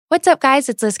What's up, guys?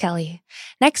 It's Liz Kelly.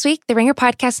 Next week, the Ringer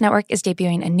Podcast Network is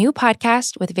debuting a new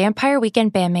podcast with Vampire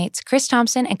Weekend bandmates Chris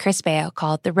Thompson and Chris Baio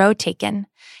called The Road Taken.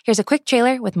 Here's a quick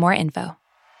trailer with more info.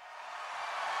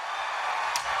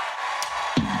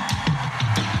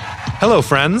 Hello,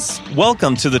 friends.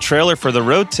 Welcome to the trailer for The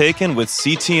Road Taken with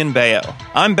CT and Baio.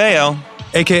 I'm Baio.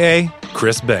 AKA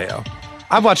Chris Baio.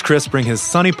 I've watched Chris bring his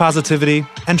sunny positivity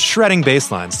and shredding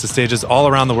bass lines to stages all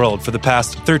around the world for the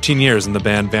past 13 years in the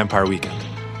band Vampire Weekend.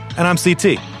 And I'm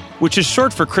CT. Which is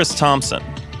short for Chris Thompson.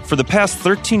 For the past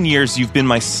 13 years, you've been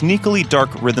my sneakily dark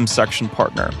rhythm section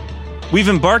partner. We've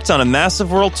embarked on a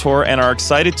massive world tour and are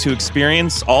excited to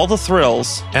experience all the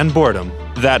thrills And boredom.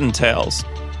 that entails.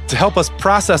 To help us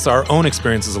process our own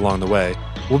experiences along the way,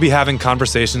 we'll be having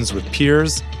conversations with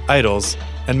peers, idols,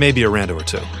 and maybe a rando or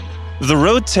two. The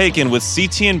Road Taken with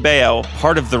CT and Baio,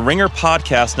 part of the Ringer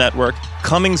Podcast Network,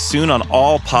 coming soon on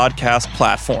all podcast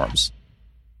platforms.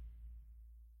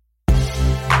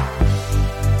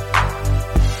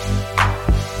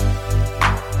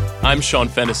 I'm Sean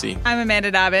Fennessy. I'm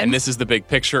Amanda Dobbin. And this is The Big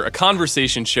Picture, a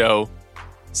conversation show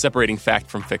separating fact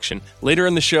from fiction. Later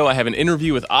in the show, I have an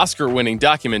interview with Oscar-winning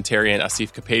documentarian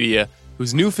Asif Kapadia,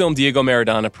 whose new film Diego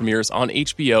Maradona premieres on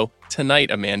HBO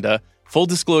tonight, Amanda. Full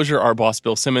disclosure, our boss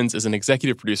Bill Simmons is an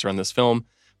executive producer on this film,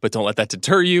 but don't let that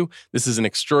deter you. This is an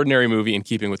extraordinary movie in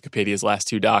keeping with Kapadia's last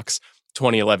two docs,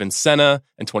 2011's Senna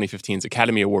and 2015's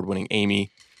Academy Award-winning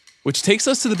Amy, which takes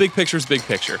us to the big picture's big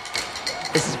picture.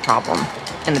 This is a problem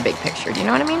in the big picture. Do you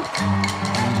know what I mean?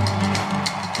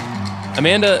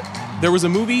 Amanda, there was a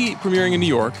movie premiering in New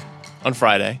York on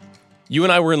Friday. You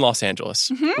and I were in Los Angeles.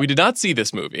 Mm-hmm. We did not see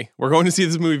this movie. We're going to see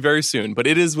this movie very soon, but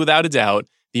it is without a doubt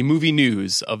the movie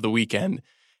news of the weekend.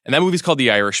 And that movie's called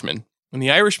The Irishman. And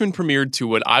The Irishman premiered to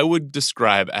what I would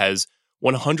describe as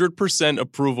 100%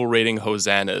 approval rating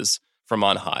hosannas from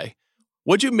on high.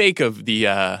 What'd you make of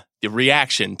the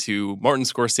reaction to Martin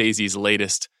Scorsese's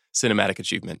latest cinematic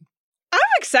achievement? I'm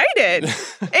excited.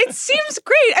 It seems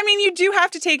great. I mean, you do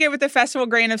have to take it with a festival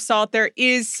grain of salt. There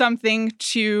is something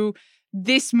to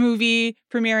this movie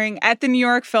premiering at the New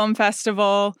York Film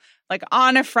Festival, like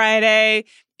on a Friday.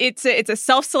 It's a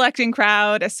self-selecting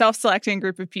crowd, a self-selecting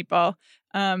group of people.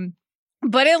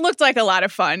 But it looked like a lot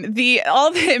of fun.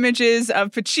 All the images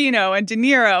of Pacino and De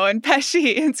Niro and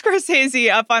Pesci and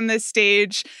Scorsese up on this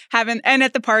stage and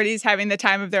at the parties having the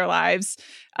time of their lives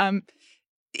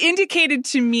indicated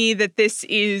to me that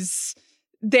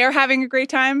they're having a great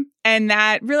time. And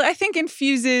that really, I think,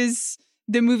 infuses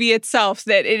the movie itself,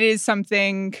 that it is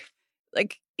something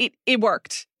like it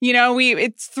worked. You know,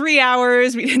 it's 3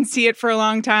 hours. We didn't see it for a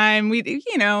long time.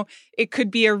 It could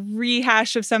be a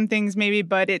rehash of some things maybe,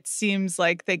 but it seems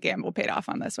like the gamble paid off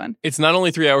on this one. It's not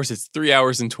only 3 hours, it's 3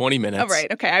 hours and 20 minutes. Oh,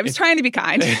 right. Okay. I was trying to be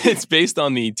kind. It's based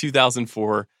on the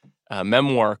 2004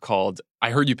 memoir called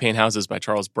I Heard You Paint Houses by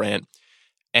Charles Brandt.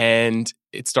 And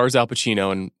it stars Al Pacino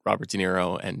and Robert De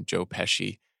Niro and Joe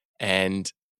Pesci.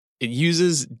 And it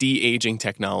uses de-aging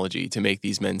technology to make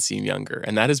these men seem younger.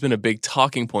 And that has been a big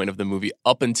talking point of the movie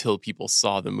up until people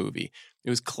saw the movie. It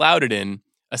was clouded in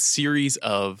a series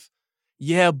of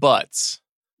yeah buts,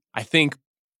 I think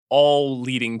all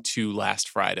leading to last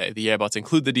Friday. The yeah buts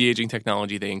include the de-aging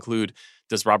technology. They include,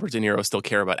 does Robert De Niro still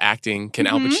care about acting? Can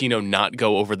Al Pacino not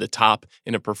go over the top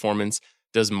in a performance?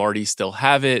 Does Marty still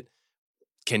have it?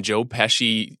 Can Joe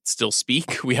Pesci still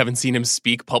speak? We haven't seen him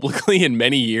speak publicly in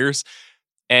many years.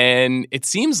 And it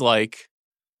seems like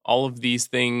all of these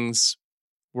things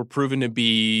were proven to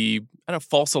be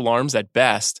false alarms at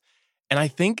best. And I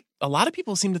think a lot of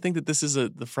people seem to think that this is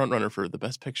the front runner for the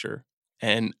Best Picture.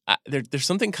 And there's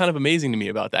something kind of amazing to me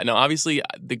about that. Now, obviously,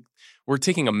 we're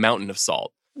taking a mountain of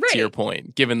salt, to your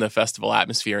point, given the festival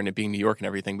atmosphere and it being New York and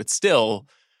everything. But still,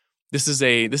 this is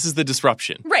the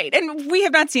disruption. Right. And we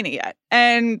have not seen it yet.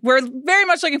 And we're very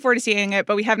much looking forward to seeing it,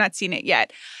 but we have not seen it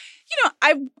yet. You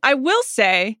know, I will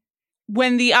say,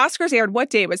 when the Oscars aired, what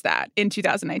day was that in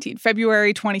 2019?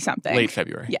 February 20-something. Late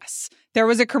February. Yes. There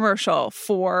was a commercial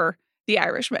for The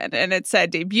Irishman, and it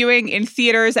said debuting in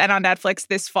theaters and on Netflix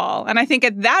this fall. And I think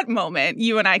at that moment,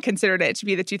 you and I considered it to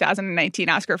be the 2019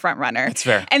 Oscar frontrunner. That's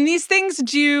fair. And these things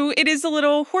it is a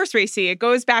little horse racy. It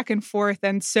goes back and forth.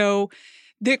 And so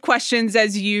the questions,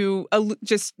 as you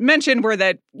just mentioned, were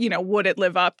that, would it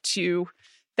live up to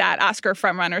that Oscar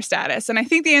frontrunner status? And I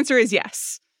think the answer is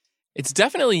yes. It's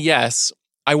definitely yes.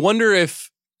 I wonder if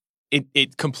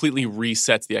it completely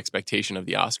resets the expectation of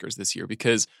the Oscars this year,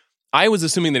 because I was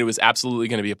assuming that it was absolutely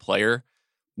going to be a player.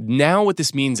 Now what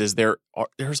this means is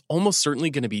there's almost certainly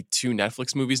going to be 2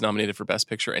 Netflix movies nominated for Best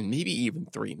Picture, and maybe even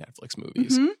 3 Netflix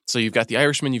movies. Mm-hmm. So you've got The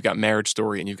Irishman, you've got Marriage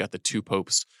Story, and you've got The Two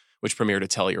Popes, which premiered at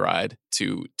Telluride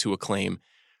to acclaim.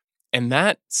 And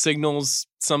that signals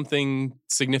something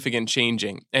significant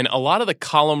changing. And a lot of the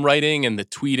column writing and the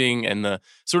tweeting and the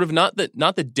sort of not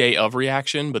the day of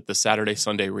reaction, but the Saturday,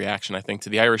 Sunday reaction, I think, to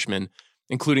The Irishman,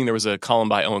 including there was a column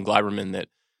by Owen Gleiberman that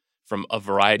from a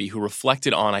Variety who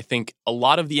reflected on, I think, a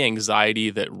lot of the anxiety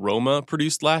that Roma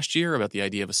produced last year about the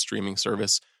idea of a streaming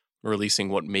service releasing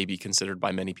what may be considered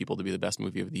by many people to be the best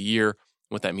movie of the year,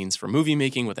 what that means for movie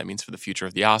making, what that means for the future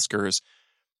of the Oscars.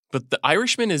 But The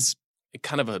Irishman is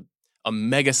kind of a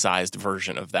mega-sized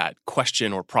version of that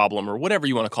question or problem or whatever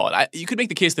you want to call it. You could make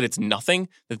the case that it's nothing,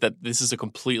 that this is a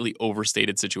completely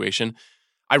overstated situation.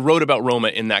 I wrote about Roma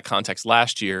in that context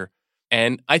last year,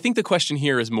 and I think the question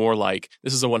here is more like,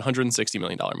 this is a $160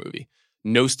 million movie.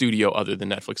 No studio other than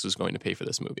Netflix was going to pay for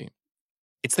this movie.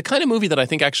 It's the kind of movie that I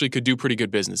think actually could do pretty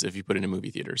good business if you put it in movie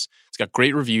theaters. It's got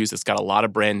great reviews. It's got a lot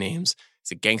of brand names.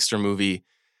 It's a gangster movie.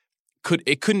 I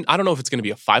don't know if it's going to be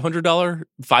a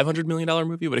 $500 million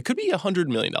movie, but it could be a $100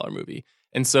 million movie.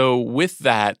 And so with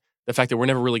that, the fact that we're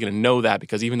never really going to know that,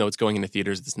 because even though it's going into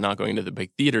theaters, it's not going to the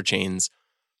big theater chains.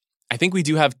 I think we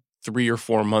do have 3 or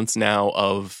 4 months now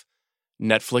of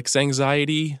Netflix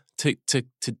anxiety to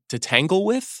tangle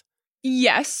with.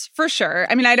 Yes, for sure.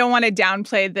 I mean, I don't want to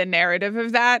downplay the narrative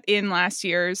of that in last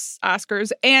year's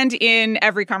Oscars and in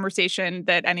every conversation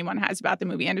that anyone has about the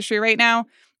movie industry right now.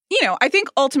 I think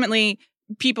ultimately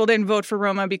people didn't vote for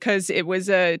Roma because it was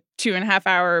a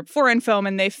 2.5-hour foreign film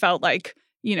and they felt like,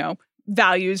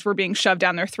 values were being shoved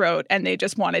down their throat and they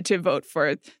just wanted to vote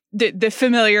for the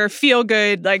familiar,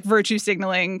 feel-good, like virtue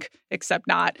signaling, except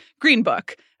not Green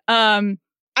Book.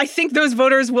 I think those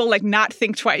voters will not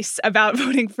think twice about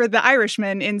voting for The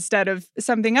Irishman instead of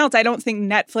something else. I don't think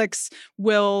Netflix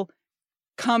will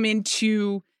come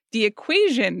into the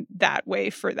equation that way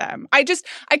for them. I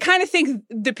kind of think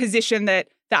the position that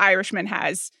The Irishman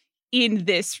has in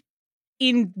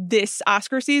this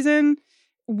Oscar season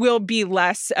will be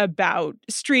less about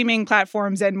streaming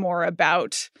platforms and more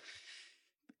about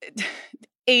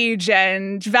age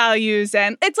and values.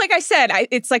 And it's like I said,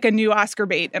 it's like a new Oscar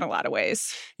bait in a lot of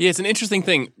ways. Yeah, it's an interesting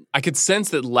thing. I could sense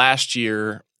that last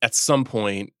year at some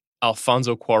point,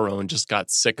 Alfonso Cuarón just got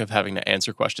sick of having to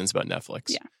answer questions about Netflix.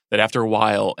 Yeah. That after a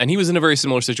while, and he was in a very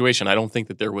similar situation, I don't think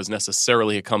that there was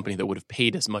necessarily a company that would have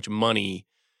paid as much money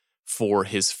for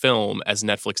his film as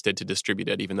Netflix did to distribute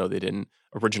it, even though they didn't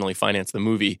originally finance the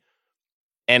movie.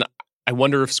 And I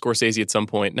wonder if Scorsese at some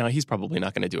point, now he's probably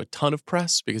not going to do a ton of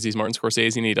press because he's Martin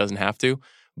Scorsese and he doesn't have to,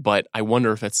 but I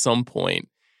wonder if at some point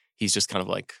he's just kind of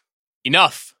like,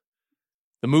 enough.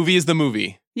 The movie is the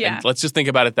movie. Yeah. And let's just think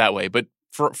about it that way. But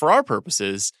for our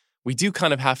purposes, we do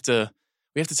kind of have to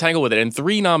tangle with it. And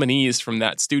 3 nominees from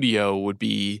that studio it'd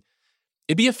be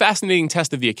a fascinating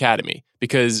test of the Academy,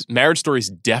 because Marriage Story is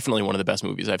definitely one of the best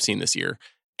movies I've seen this year.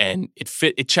 And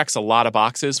it checks a lot of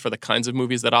boxes for the kinds of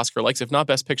movies that Oscar likes, if not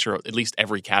Best Picture, at least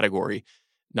every category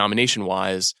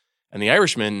nomination-wise. And The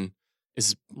Irishman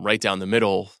is right down the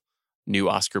middle, new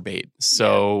Oscar bait.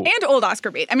 So And old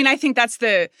Oscar bait. I mean, I think that's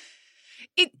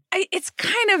it's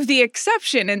kind of the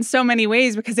exception in so many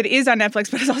ways because it is on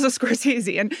Netflix, but it's also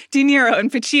Scorsese and De Niro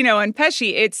and Pacino and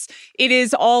Pesci. It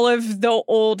is all of the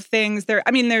old things there.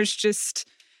 I mean, there's just,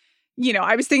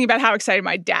 I was thinking about how excited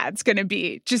my dad's going to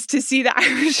be just to see The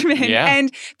Irishman. Yeah.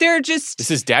 And they're just... This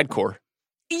is dadcore.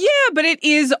 Yeah, but it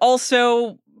is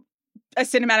also a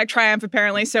cinematic triumph,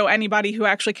 apparently. So anybody who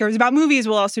actually cares about movies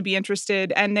will also be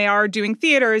interested. And they are doing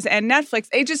theaters and Netflix.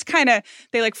 They just they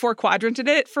 4-quadranted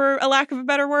it, for a lack of a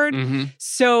better word. Mm-hmm.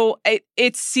 So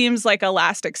it seems like a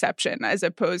last exception as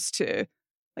opposed to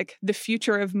the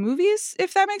future of movies,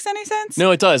 if that makes any sense.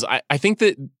 No, it does. I think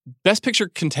that Best Picture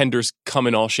contenders come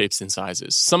in all shapes and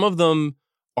sizes. Some of them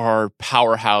are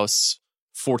powerhouse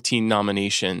 14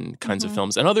 nomination kinds of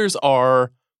films, and others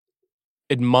are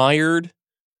admired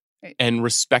and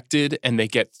respected, and they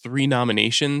get 3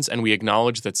 nominations, and we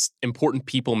acknowledge that important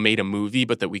people made a movie,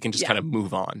 but that we can just kind of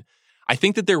move on. I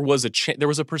think that there was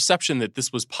a perception that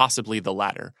this was possibly the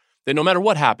latter, that no matter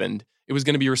what happened, it was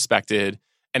going to be respected,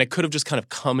 and it could have just kind of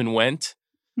come and went.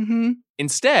 Mm-hmm.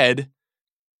 Instead,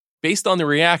 based on the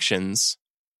reactions,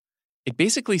 it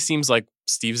basically seems like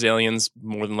Steve Zalian's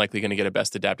more than likely going to get a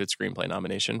Best Adapted Screenplay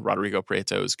nomination. Rodrigo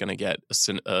Prieto is going to get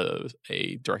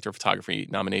a Director of Photography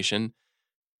nomination.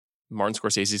 Martin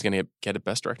Scorsese is going to get a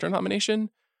Best Director nomination.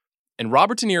 And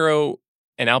Robert De Niro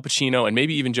and Al Pacino and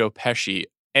maybe even Joe Pesci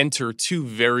enter 2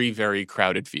 very, very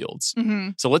crowded fields.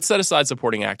 Mm-hmm. So let's set aside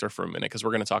supporting actor for a minute, because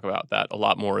we're going to talk about that a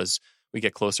lot more as we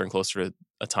get closer and closer to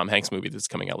a Tom Hanks movie that's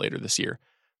coming out later this year.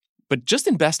 But just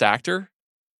in Best Actor,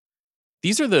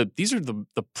 these are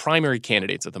the primary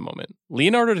candidates at the moment.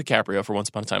 Leonardo DiCaprio for Once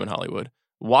Upon a Time in Hollywood,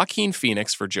 Joaquin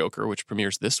Phoenix for Joker, which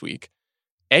premieres this week.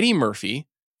 Eddie Murphy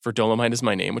for Dolomite Is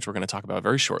My Name, which we're going to talk about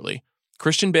very shortly.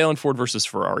 Christian Bale in Ford vs.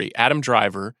 Ferrari. Adam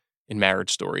Driver in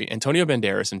Marriage Story. Antonio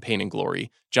Banderas in Pain and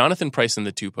Glory. Jonathan Pryce in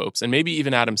The Two Popes. And maybe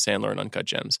even Adam Sandler in Uncut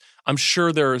Gems. I'm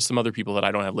sure there are some other people that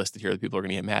I don't have listed here that people are going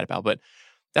to get mad about, but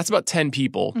that's about 10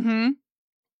 people,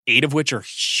 8 of which are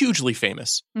hugely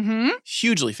famous.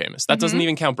 Hugely famous. That doesn't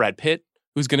even count Brad Pitt,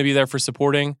 who's going to be there for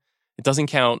supporting. It doesn't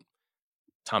count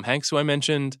Tom Hanks, who I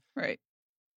mentioned. Right.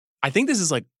 I think this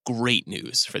is like great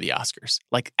news for the Oscars.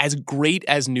 Like as great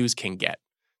as news can get,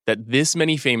 that this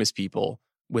many famous people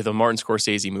with a Martin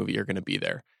Scorsese movie are going to be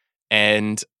there.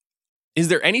 And is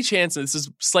there any chance, and this is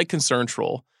slight concern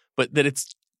troll, but that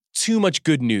it's too much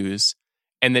good news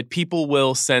and that people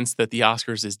will sense that the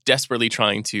Oscars is desperately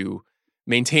trying to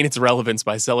maintain its relevance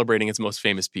by celebrating its most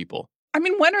famous people? I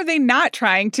mean, when are they not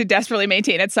trying to desperately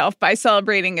maintain itself by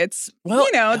celebrating its, Well,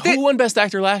 who won Best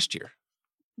Actor last year?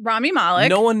 Rami Malek.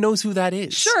 No one knows who that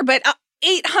is. Sure, but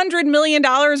 $800 million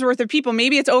worth of people,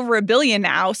 maybe it's over $1 billion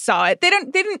now, saw it. They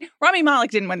didn't, Rami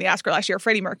Malek didn't win the Oscar last year.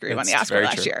 Freddie Mercury won the Oscar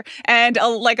last year. And a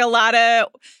lot of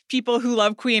people who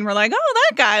love Queen were like, oh,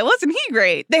 that guy, wasn't he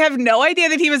great? They have no idea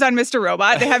that he was on Mr.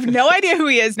 Robot. They have no idea who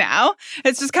he is now.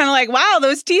 It's just kind of like, wow,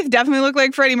 those teeth definitely look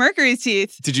like Freddie Mercury's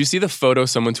teeth. Did you see the photo?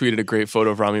 Someone tweeted a great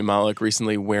photo of Rami Malek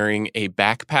recently wearing a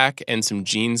backpack and some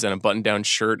jeans and a button-down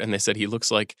shirt. And they said he looks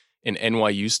like an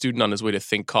NYU student on his way to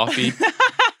Think Coffee.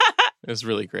 It was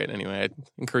really great. Anyway, I'd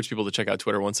encourage people to check out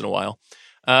Twitter once in a while.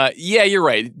 Yeah, you're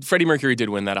right. Freddie Mercury did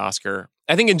win that Oscar.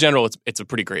 I think in general, it's a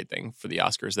pretty great thing for the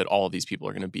Oscars that all of these people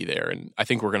are going to be there. And I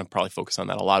think we're going to probably focus on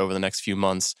that a lot over the next few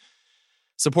months.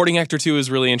 Supporting actor, too,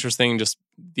 is really interesting. Just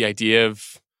the idea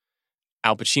of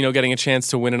Al Pacino getting a chance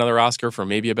to win another Oscar for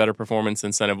maybe a better performance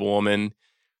than Son of a Woman.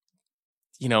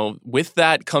 You know, with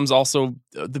that comes also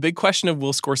the big question of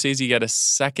will Scorsese get a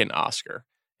second Oscar?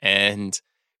 And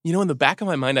you know, in the back of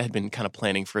my mind, I had been kind of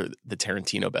planning for the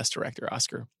Tarantino Best Director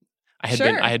Oscar. I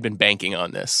had been banking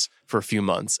on this for a few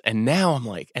months, and now I'm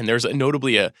like, and there's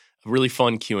notably a really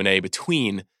fun Q&A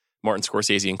between Martin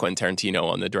Scorsese and Quentin Tarantino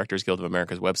on the Directors Guild of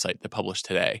America's website that published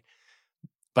today.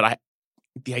 But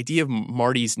the idea of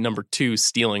Marty's number 2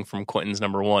 stealing from Quentin's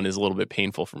number 1 is a little bit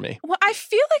painful for me. Well, I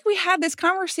feel like we had this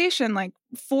conversation like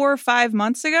 4 or 5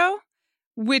 months ago,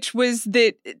 which was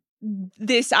that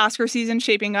this Oscar season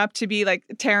shaping up to be like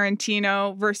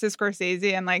Tarantino versus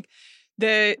Scorsese, and like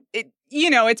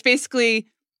it's basically,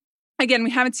 again, we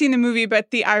haven't seen the movie,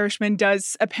 but The Irishman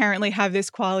does apparently have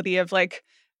this quality of like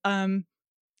a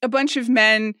bunch of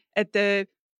men at the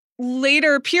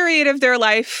later period of their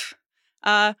life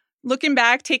looking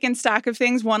back, taking stock of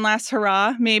things, one last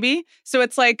hurrah, maybe. So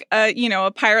it's like,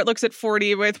 a pirate looks at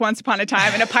 40 with Once Upon a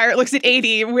Time and a pirate looks at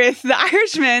 80 with The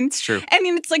Irishman. It's true. I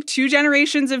mean, it's like 2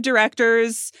 generations of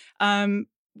directors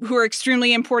who are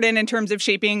extremely important in terms of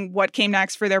shaping what came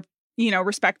next for their,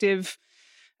 respective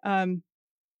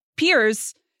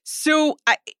peers. So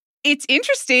it's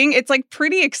interesting. It's like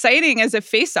pretty exciting as a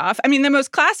face-off. I mean, the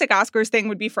most classic Oscars thing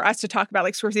would be for us to talk about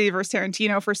like Scorsese versus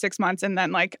Tarantino for 6 months and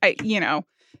then like,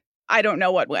 I don't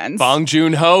know what wins. Bong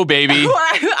Joon-ho, baby.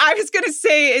 I was going to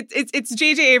say it's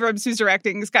J.J. Abrams who's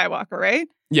directing Skywalker, right?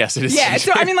 Yes, it is. Yeah,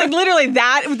 so I mean, like literally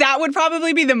that would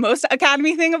probably be the most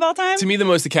Academy thing of all time. To me, the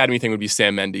most Academy thing would be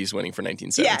Sam Mendes winning for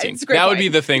 1917. Yeah, it's a great That point. would be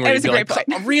the thing where you'd be like,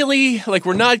 really? Like,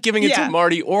 we're not giving it to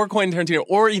Marty or Quentin Tarantino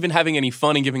or even having any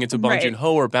fun and giving it to Bong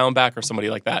Joon-ho or Baumbach or somebody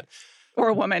like that. Or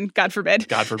a woman, God forbid.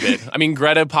 God forbid. I mean,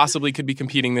 Greta possibly could be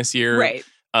competing this year. Right.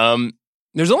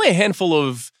 There's only a handful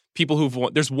of people who've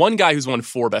won. There's one guy who's won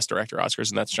 4 Best Director Oscars,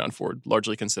 and that's John Ford,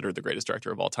 largely considered the greatest director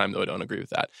of all time, though I don't agree with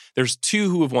that. There's 2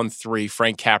 who have won 3,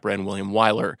 Frank Capra and William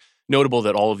Wyler. Notable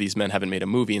that all of these men haven't made a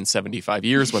movie in 75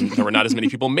 years when there were not as many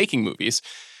people making movies.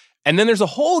 And then there's a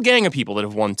whole gang of people that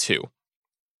have won 2.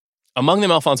 Among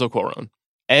them, Alfonso Cuarón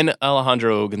and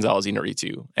Alejandro González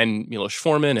Iñárritu and Milos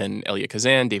Forman and Elia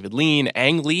Kazan, David Lean.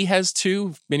 Ang Lee has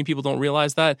 2. Many people don't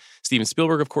realize that. Steven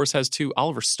Spielberg, of course, has 2.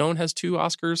 Oliver Stone has 2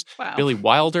 Oscars. Wow. Billy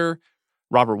Wilder,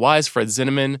 Robert Wise, Fred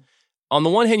Zinnemann. On the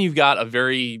one hand, you've got a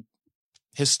very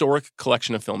historic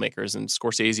collection of filmmakers, and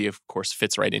Scorsese, of course,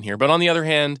 fits right in here. But on the other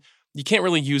hand, you can't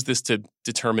really use this to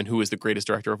determine who is the greatest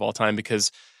director of all time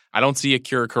because I don't see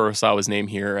Akira Kurosawa's name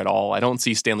here at all. I don't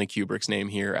see Stanley Kubrick's name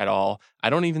here at all. I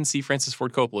don't even see Francis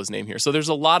Ford Coppola's name here. So there's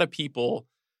a lot of people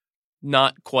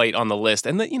not quite on the list.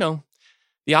 And,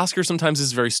 the Oscar sometimes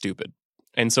is very stupid.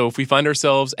 And so if we find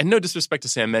ourselves, and no disrespect to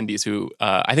Sam Mendes, who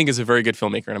I think is a very good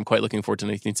filmmaker, and I'm quite looking forward to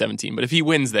 1917, but if he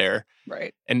wins there,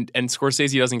 right, and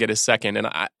Scorsese doesn't get his second, and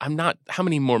I'm not, how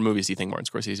many more movies do you think Martin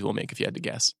Scorsese will make if you had to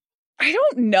guess? I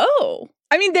don't know.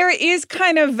 I mean, there is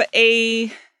kind of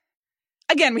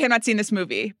again, we had not seen this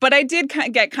movie, but I did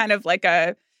get kind of like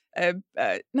a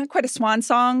not quite a swan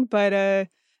song, but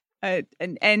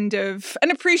an end of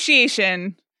an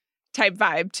appreciation type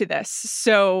vibe to this.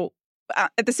 So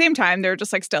at the same time, they're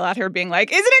just like still out here being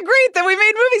like, isn't it great that we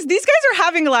made movies? These guys are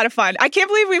having a lot of fun. I can't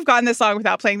believe we've gone this long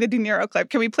without playing the De Niro clip.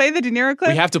 Can we play the De Niro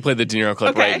clip? We have to play the De Niro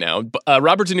clip right now.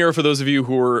 Robert De Niro, for those of you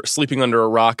who are sleeping under a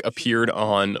rock, appeared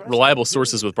on Reliable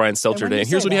Sources with Brian Stelter today. And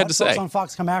here's what he had to say. On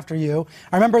Fox come after you.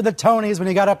 I remember the Tonys when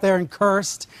you got up there and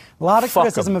cursed. A lot of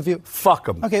criticism of you. Fuck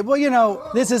them. Okay, well, you know,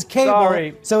 this is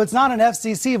cable, so it's not an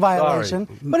FCC violation,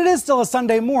 but it is still a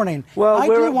Sunday morning. Well, I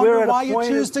do wonder why you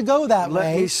choose to go that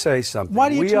way. Let me say something. Why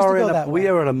do you choose to go that way? We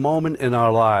are at a moment in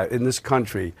our life, in this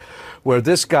country, where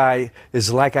this guy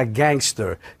is like a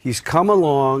gangster. He's come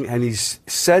along and he's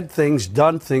said things,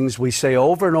 done things we say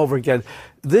over and over again.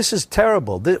 This is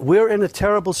terrible. We're in a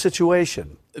terrible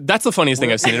situation. That's the funniest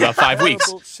thing I've seen in about 5 weeks.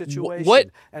 What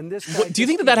do you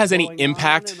think that has any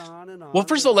impact? Well,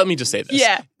 first of all, let me just say this.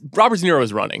 Yeah. Robert De Niro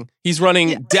is running. He's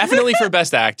running definitely for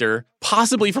Best Actor,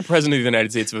 possibly for President of the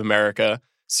United States of America,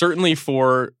 certainly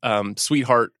for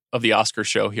Sweetheart of the Oscar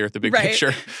show here at the Big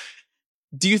Picture.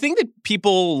 Do you think that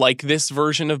people like this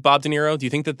version of Bob De Niro? Do you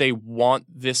think that they want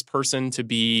this person to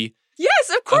be...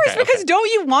 Yes, of course, because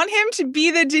don't you want him to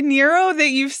be the De Niro that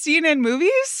you've seen in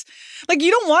movies? Like, you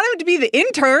don't want him to be the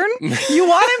intern. You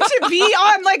want him to be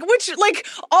on,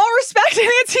 all respect to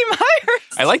Nancy Meyers.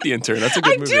 I like The Intern. That's a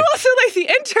good movie. I do also like The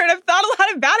Intern. I've thought a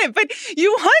lot about it. But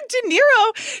you want De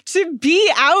Niro to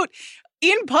be out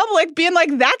in public being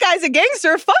like, that guy's a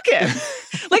gangster, fuck him.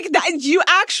 Like, that, you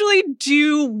actually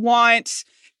do want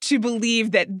to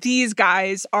believe that these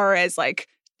guys are as, like,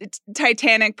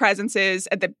 titanic presences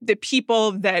and the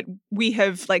people that we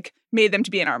have made them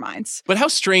to be in our minds. But how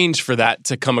strange for that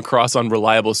to come across on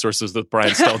Reliable Sources with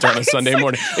Brian Stelter on a Sunday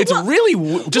morning. It's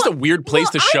really just a weird place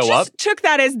to show up. I took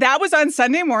that as that was on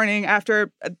Sunday morning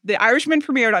after The Irishman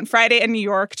premiered on Friday in New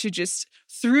York to just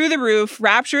through the roof,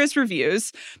 rapturous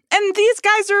reviews. And these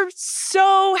guys are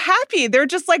so happy. They're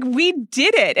just like, we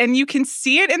did it. And you can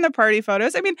see it in the party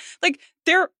photos. I mean,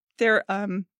 they're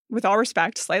with all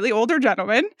respect, slightly older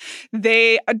gentlemen.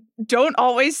 They don't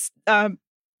always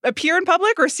appear in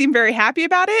public or seem very happy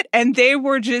about it. And they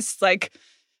were just like,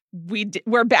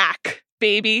 we're back,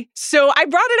 baby. So I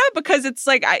brought it up because it's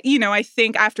like, I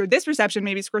think after this reception,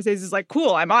 maybe Scorsese is like,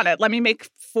 cool, I'm on it. Let me make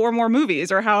 4 more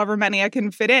movies or however many I can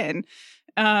fit in.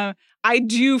 I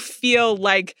do feel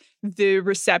like the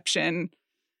reception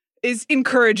is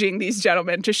encouraging these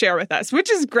gentlemen to share with us, which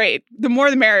is great. The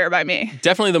more the merrier by me.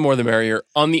 Definitely the more the merrier.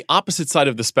 On the opposite side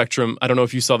of the spectrum, I don't know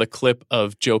if you saw the clip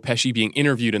of Joe Pesci being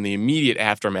interviewed in the immediate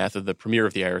aftermath of the premiere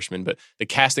of The Irishman, but the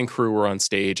cast and crew were on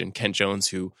stage, and Kent Jones,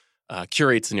 who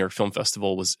curates the New York Film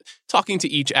Festival, was talking to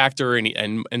each actor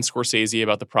and Scorsese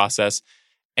about the process.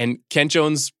 And Kent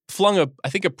Jones flung I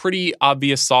think a pretty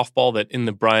obvious softball that in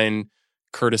the Brian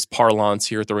Curtis parlance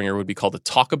here at The Ringer would be called a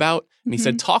talk about. And he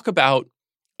said, talk about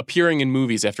appearing in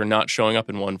movies after not showing up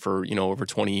in one for, over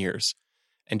 20 years.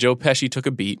 And Joe Pesci took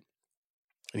a beat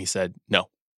and he said, no.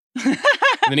 And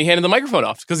then he handed the microphone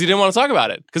off because he didn't want to talk about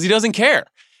it because he doesn't care.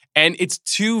 And it's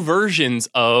 2 versions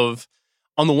of,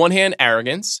 on the one hand,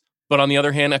 arrogance, but on the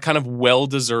other hand, a kind of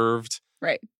well-deserved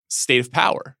state of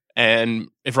power. And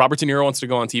if Robert De Niro wants to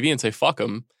go on TV and say, fuck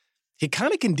him, he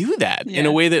kind of can do that in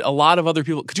a way that a lot of other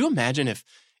people... Could you imagine if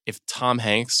Tom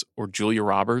Hanks or Julia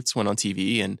Roberts went on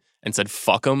TV and said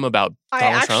fuck him about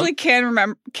Donald Trump? I actually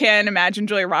can imagine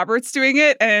Julia Roberts doing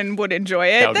it and would enjoy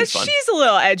it. That would be fun. She's a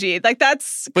little edgy. But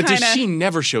she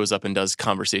never shows up and does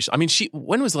conversation? I mean,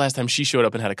 when was the last time she showed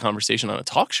up and had a conversation on a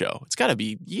talk show? It's got to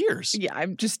be years. Yeah,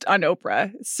 I'm just on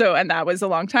Oprah. And that was a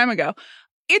long time ago.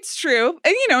 It's true.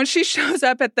 And, she shows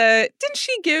up at didn't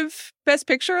she give Best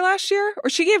Picture last year? Or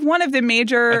she gave one of the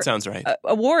major that sounds right.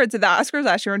 Awards at the Oscars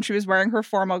last year, and she was wearing her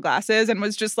formal glasses and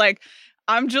was just like,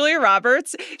 I'm Julia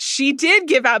Roberts. She did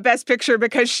give out Best Picture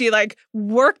because she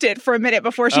worked it for a minute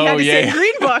before she had to say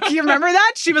Green Book. You remember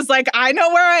that? She was like, I know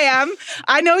where I am.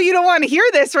 I know you don't want to hear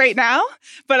this right now,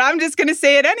 but I'm just going to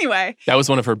say it anyway. That was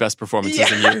one of her best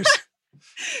performances in years.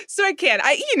 So I can't.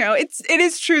 It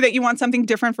is true that you want something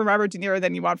different from Robert De Niro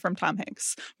than you want from Tom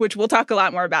Hanks, which we'll talk a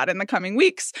lot more about in the coming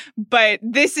weeks. But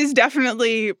this is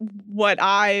definitely what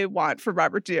I want for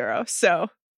Robert De Niro. So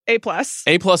A+.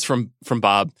 A+ from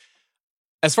Bob.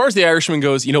 As far as The Irishman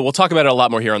goes, we'll talk about it a lot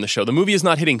more here on the show. The movie is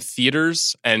not hitting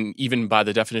theaters, and even by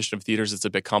the definition of theaters, it's a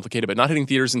bit complicated, but not hitting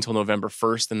theaters until November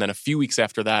 1st, and then a few weeks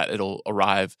after that, it'll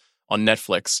arrive on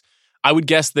Netflix. I would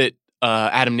guess that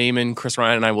Adam Naiman, Chris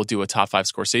Ryan, and I will do a Top 5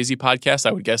 Scorsese podcast.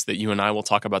 I would guess that you and I will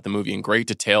talk about the movie in great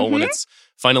detail when it's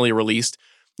finally released.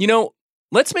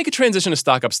 Let's make a transition to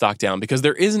Stock Up, Stock Down, because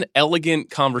there is an elegant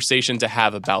conversation to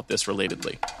have about this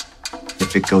relatedly.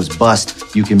 If it goes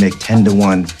bust, you can make 10 to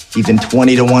 1, even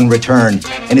 20 to 1 return,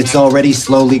 and it's already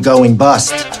slowly going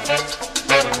bust.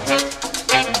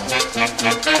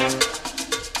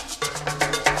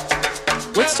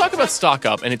 Let's talk about Stock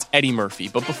Up, and it's Eddie Murphy.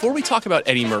 But before we talk about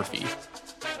Eddie Murphy,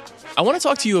 I want to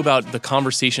talk to you about the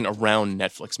conversation around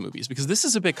Netflix movies, because this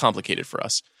is a bit complicated for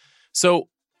us. So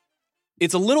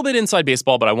it's a little bit inside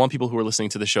baseball, but I want people who are listening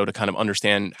to the show to kind of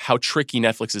understand how tricky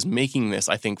Netflix is making this,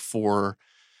 I think, for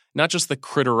not just the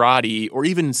critterati or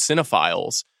even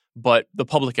cinephiles, but the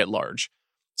public at large.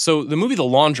 So the movie The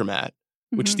Laundromat,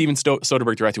 which Steven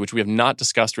Soderbergh directed, which we have not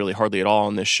discussed really hardly at all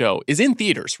on this show, is in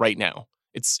theaters right now.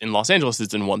 It's in Los Angeles.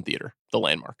 It's in one theater, The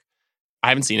Landmark. I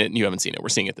haven't seen it, and you haven't seen it. We're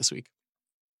seeing it this week.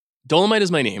 Dolomite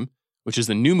Is My Name, which is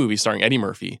the new movie starring Eddie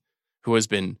Murphy, who has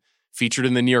been featured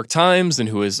in the New York Times and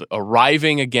who is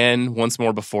arriving again once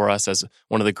more before us as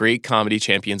one of the great comedy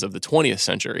champions of the 20th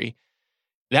century.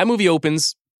 That movie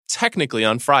opens technically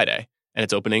on Friday, and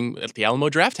it's opening at the Alamo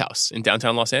Drafthouse in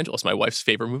downtown Los Angeles, my wife's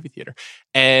favorite movie theater.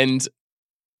 And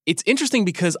it's interesting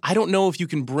because I don't know if you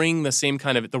can bring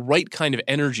the right kind of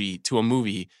energy to a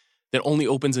movie that only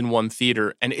opens in one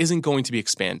theater and isn't going to be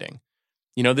expanding.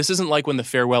 You know, this isn't like when The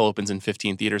Farewell opens in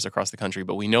 15 theaters across the country,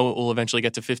 but we know it will eventually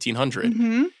get to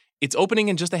 1,500. It's opening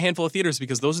in just a handful of theaters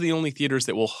because those are the only theaters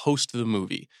that will host the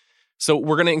movie. So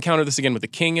we're going to encounter this again with The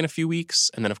King in a few weeks,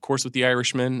 and then, of course, with The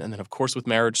Irishman, and then, of course, with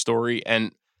Marriage Story.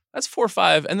 And that's 4 or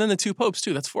 5, and then The Two Popes,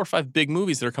 too. That's 4 or 5 big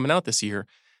movies that are coming out this year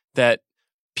that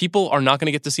people are not going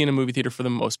to get to see in a movie theater for the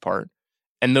most part.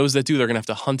 And those that do, they're going to have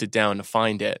to hunt it down to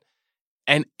find it.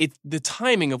 And the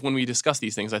timing of when we discuss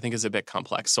these things, I think, is a bit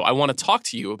complex. So I want to talk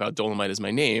to you about Dolomite Is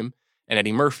My Name and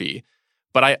Eddie Murphy.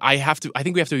 But I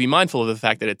think we have to be mindful of the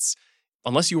fact that it's,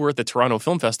 unless you were at the Toronto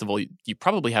Film Festival, you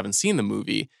probably haven't seen the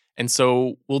movie. And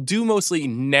so we'll do mostly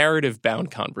narrative-bound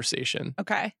conversation.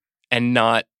 Okay. And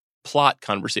not plot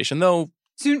conversation, though.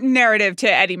 So narrative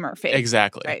to Eddie Murphy.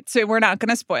 Exactly. Right. So we're not going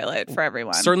to spoil it for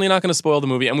everyone. Certainly not going to spoil the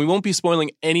movie. And we won't be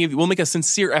spoiling any of, we'll make a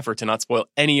sincere effort to not spoil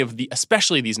any of the,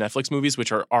 especially these Netflix movies,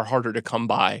 which are harder to come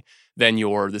by than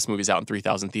this movie's out in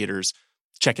 3,000 theaters.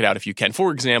 Check it out if you can.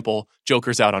 For example,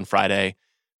 Joker's out on Friday.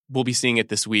 We'll be seeing it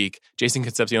this week. Jason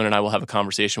Concepcion and I will have a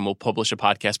conversation. We'll publish a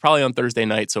podcast probably on Thursday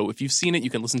night. So if you've seen it, you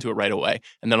can listen to it right away.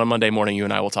 And then on Monday morning, you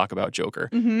and I will talk about Joker.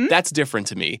 That's different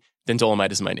to me than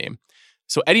Dolomite Is My Name.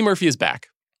 So Eddie Murphy is back.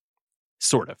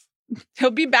 Sort of.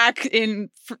 He'll be back in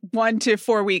 1 to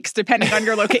 4 weeks, depending on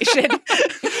your location.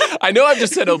 I know I've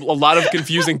just said a lot of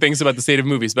confusing things about the state of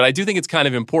movies, but I do think it's kind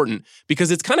of important because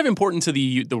it's kind of important to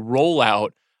the rollout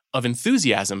of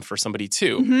enthusiasm for somebody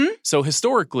too. So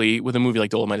historically, with a movie like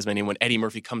Dolomite Is My Name, when Eddie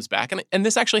Murphy comes back, and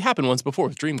this actually happened once before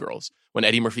with Dreamgirls, when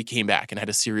Eddie Murphy came back and had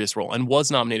a serious role and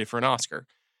was nominated for an Oscar,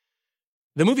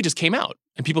 the movie just came out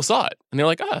and people saw it and they're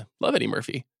like, love Eddie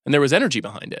Murphy. And there was energy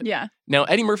behind it. Yeah. Now,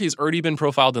 Eddie Murphy has already been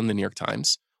profiled in the New York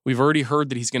Times. We've already heard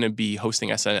that he's going to be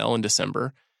hosting SNL in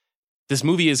December. This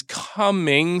movie is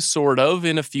coming sort of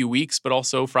in a few weeks, but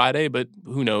also Friday, but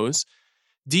who knows?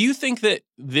 Do you think that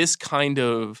this kind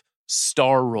of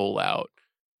star rollout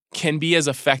can be as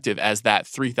effective as that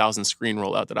 3,000 screen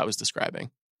rollout that I was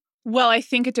describing? Well, I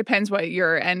think it depends what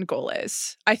your end goal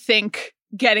is. I think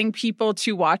getting people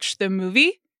to watch the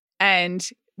movie and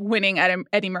winning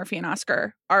Eddie Murphy and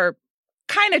Oscar are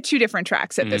kind of two different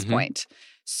tracks at this point.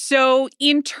 So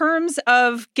in terms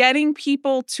of getting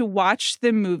people to watch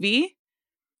the movie,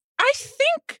 I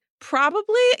think probably,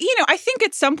 I think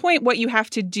at some point what you have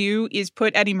to do is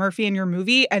put Eddie Murphy in your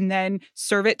movie and then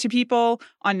serve it to people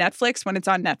on Netflix when it's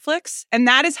on Netflix. And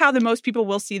that is how the most people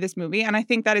will see this movie. And I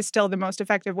think that is still the most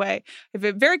effective way. I have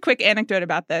a very quick anecdote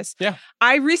about this. Yeah.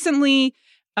 I recently,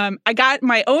 I got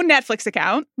my own Netflix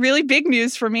account. Really big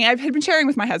news for me. I've been sharing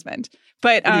with my husband.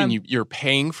 But what do you mean, you're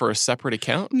paying for a separate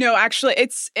account? No, actually,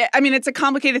 it's a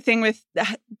complicated thing with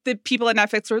the people at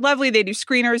Netflix are lovely. They do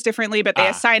screeners differently, but they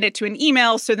assign it to an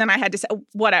email. So then I had to say,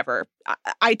 whatever.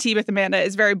 IT with Amanda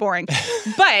is very boring.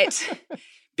 But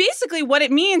basically what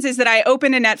it means is that I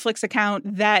opened a Netflix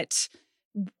account that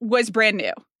was brand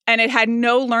new. And it had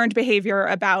no learned behavior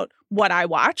about what I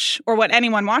watch or what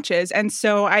anyone watches. And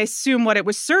so I assume what it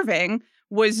was serving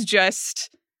was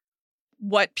just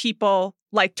what people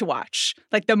like to watch,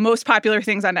 like the most popular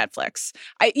things on Netflix.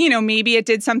 Maybe it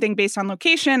did something based on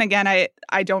location. Again,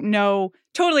 I don't know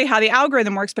totally how the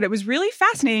algorithm works, but it was really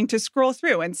fascinating to scroll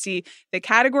through and see the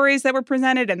categories that were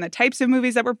presented and the types of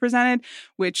movies that were presented,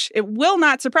 which it will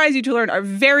not surprise you to learn are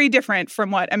very different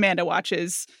from what Amanda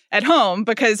watches at home,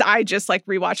 because I just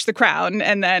rewatch The Crown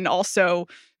and then also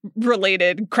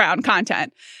related Crown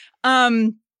content.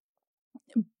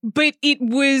 But it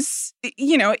was,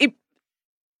 it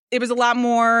was a lot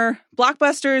more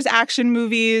blockbusters, action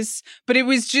movies, but it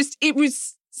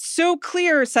was so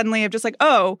clear suddenly of just like,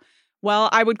 oh, well,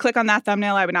 I would click on that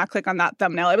thumbnail. I would not click on that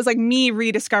thumbnail. It was like me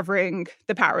rediscovering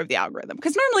the power of the algorithm.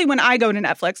 Because normally when I go to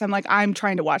Netflix, I'm like, I'm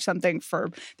trying to watch something for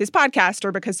this podcast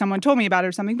or because someone told me about it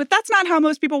or something. But that's not how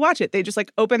most people watch it. They just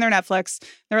like open their Netflix.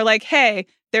 They're like, hey,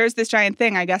 there's this giant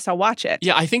thing. I guess I'll watch it.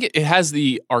 Yeah, I think it has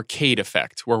the arcade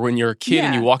effect where when you're a kid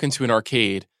and you walk into an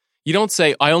arcade, you don't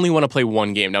say, I only want to play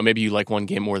one game. Now, maybe you like one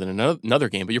game more than another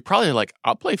game, but you're probably like,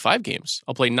 I'll play 5 games.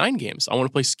 I'll play 9 games. I want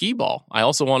to play skee ball. I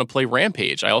also want to play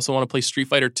Rampage. I also want to play Street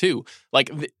Fighter 2. Like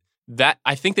that,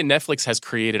 I think that Netflix has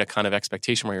created a kind of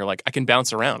expectation where you're like, I can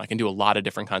bounce around. I can do a lot of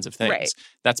different kinds of things. Right.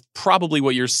 That's probably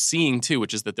what you're seeing too,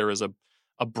 which is that there is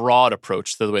a broad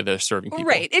approach to the way they're serving people.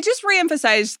 Right. It just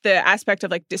reemphasized the aspect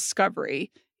of like discovery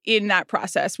in that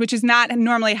process, which is not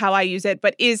normally how I use it,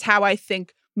 but is how I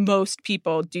think most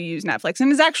people do use Netflix and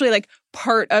is actually like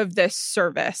part of the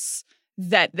service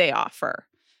that they offer.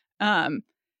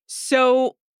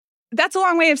 So that's a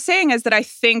long way of saying is that I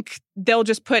think they'll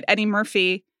just put Eddie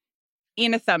Murphy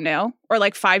in a thumbnail or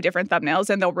like 5 different thumbnails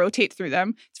and they'll rotate through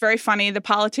them. It's very funny. The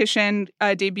Politician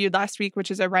debuted last week,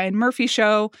 which is a Ryan Murphy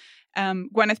show.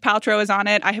 Gwyneth Paltrow is on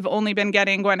it. I have only been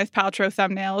getting Gwyneth Paltrow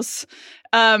thumbnails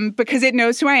because it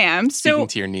knows who I am. Speaking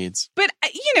to your needs. But,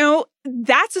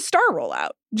 that's a star rollout.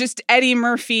 Just Eddie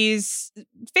Murphy's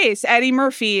face, Eddie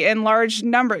Murphy in large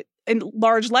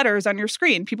letters on your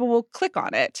screen. People will click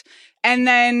on it. And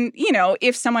then,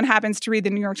 if someone happens to read the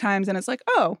New York Times and it's like,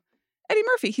 oh, Eddie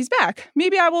Murphy, he's back.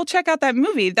 Maybe I will check out that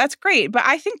movie. That's great. But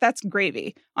I think that's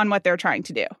gravy on what they're trying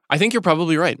to do. I think you're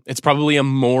probably right. It's probably a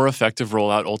more effective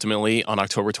rollout ultimately on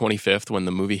October 25th when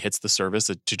the movie hits the service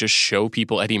to just show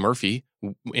people Eddie Murphy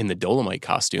in the Dolomite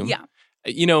costume. Yeah.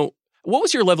 What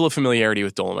was your level of familiarity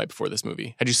with Dolomite before this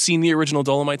movie? Had you seen the original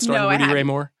Dolomite starring Rudy Ray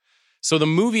Moore? So the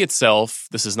movie itself,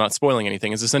 this is not spoiling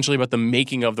anything, is essentially about the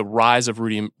making of the rise of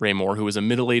Rudy Ray Moore, who was a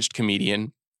middle-aged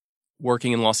comedian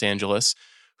working in Los Angeles,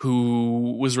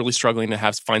 who was really struggling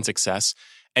to find success,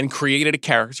 and created a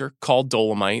character called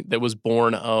Dolomite that was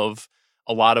born of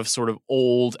a lot of sort of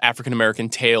old African-American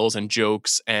tales and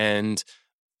jokes and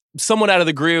somewhat out of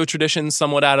the griot tradition,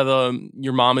 somewhat out of the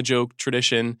your mama joke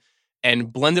tradition,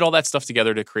 and blended all that stuff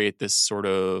together to create this sort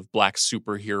of black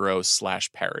superhero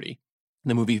 / parody.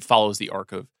 The movie follows the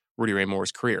arc of Rudy Ray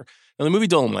Moore's career. Now, the movie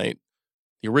Dolomite,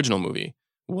 the original movie,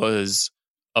 was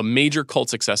a major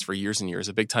cult success for years and years,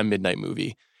 a big-time midnight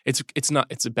movie. It's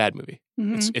a bad movie.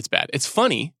 Mm-hmm. It's bad. It's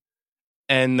funny,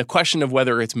 and the question of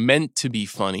whether it's meant to be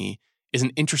funny is an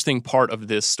interesting part of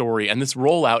this story and this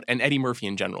rollout and Eddie Murphy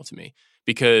in general to me.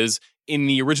 Because in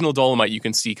the original Dolomite, you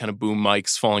can see kind of boom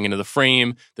mics falling into the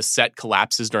frame. The set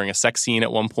collapses during a sex scene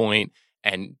at one point,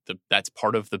 and that's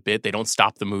part of the bit. They don't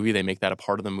stop the movie. They make that a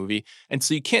part of the movie. And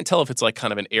so you can't tell if it's like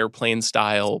kind of an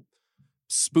Airplane-style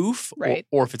spoof right.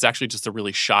 or if it's actually just a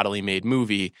really shoddily made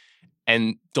movie.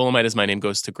 And Dolomite Is My Name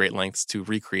goes to great lengths to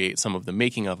recreate some of the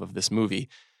making of this movie.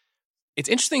 It's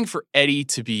interesting for Eddie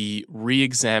to be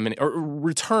re-examining or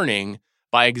returning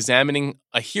by examining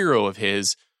a hero of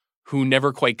his who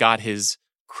never quite got his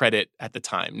credit at the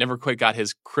time, never quite got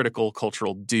his critical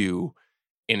cultural due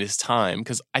in his time.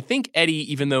 Because I think Eddie,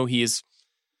 even though he is,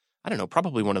 I don't know,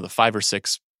 probably one of the 5 or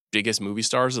 6 biggest movie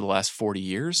stars of the last 40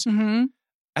 years, mm-hmm.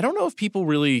 I don't know if people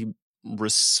really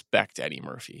respect Eddie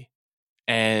Murphy.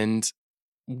 And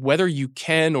whether you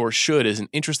can or should is an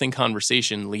interesting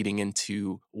conversation leading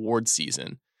into award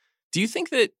season. Do you think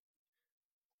that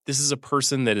this is a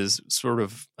person that is sort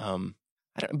of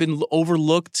been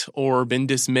overlooked or been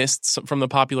dismissed from the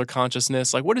popular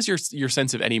consciousness? Like, what is your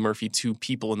sense of Eddie Murphy to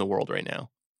people in the world right now?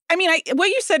 I mean, what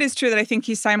you said is true, that I think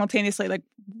he's simultaneously like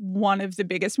one of the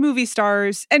biggest movie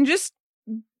stars and just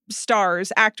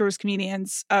stars, actors,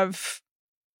 comedians of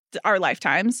our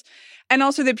lifetimes. And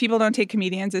also that people don't take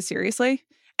comedians as seriously.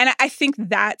 And I think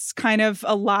that's kind of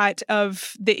a lot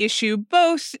of the issue,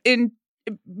 both in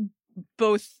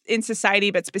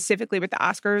society, but specifically with the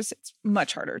Oscars. It's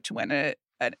much harder to win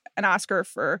an Oscar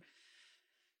for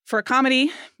a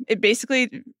comedy. It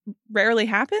basically rarely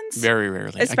happens. Very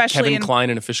rarely. Especially Kevin Kline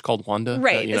in A Fish Called Wanda.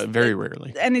 Right. Very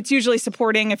rarely. And it's usually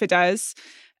supporting if it does.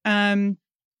 And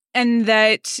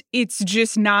that it's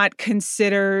just not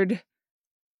considered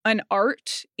an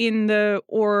art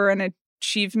or an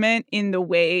achievement in the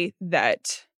way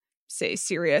that, say,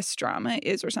 serious drama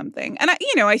is or something. And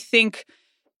I think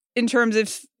in terms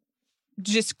of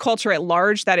just culture at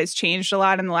large, that has changed a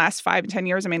lot in the last 5 and 10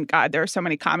 years. I mean, God, there are so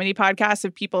many comedy podcasts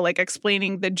of people like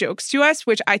explaining the jokes to us,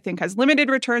 which I think has limited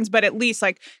returns, but at least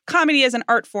like comedy as an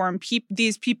art form,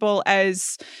 these people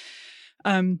as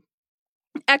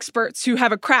experts who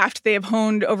have a craft they have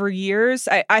honed over years.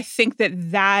 I think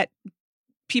that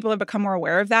people have become more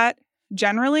aware of that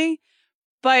generally.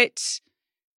 But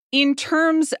in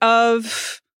terms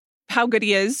of how good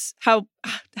he is,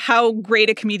 how great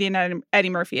a comedian Eddie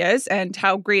Murphy is, and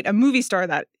how great a movie star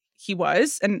that he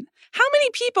was, and how many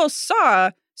people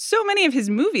saw so many of his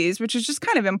movies, which is just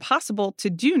kind of impossible to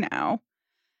do now,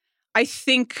 I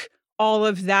think all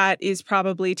of that is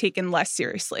probably taken less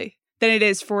seriously than it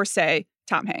is for, say,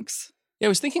 Tom Hanks. Yeah, I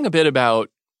was thinking a bit about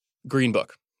Green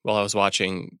Book while I was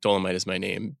watching Dolomite Is My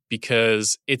Name,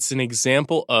 because it's an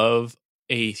example of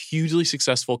a hugely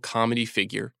successful comedy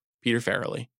figure, Peter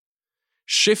Farrelly,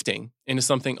 shifting into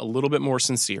something a little bit more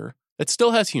sincere that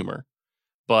still has humor,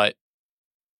 but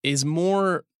is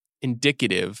more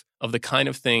indicative of the kind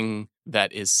of thing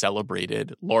that is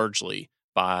celebrated largely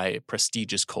by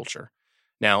prestigious culture.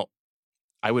 Now,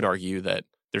 I would argue that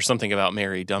there's something about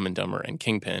Mary, Dumb and Dumber, and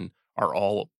Kingpin are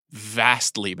all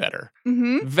vastly better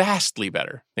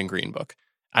than Green Book.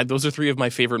 Those are three of my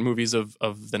favorite movies of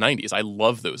the 90s. I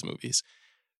love those movies.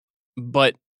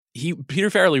 But Peter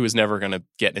Farrelly was never going to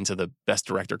get into the best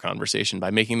director conversation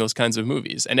by making those kinds of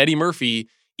movies. And Eddie Murphy,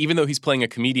 even though he's playing a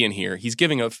comedian here, he's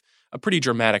giving a pretty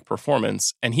dramatic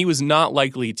performance. And he was not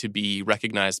likely to be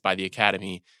recognized by the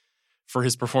Academy for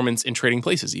his performance in Trading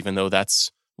Places, even though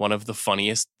that's one of the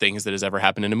funniest things that has ever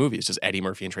happened in a movie. It's just Eddie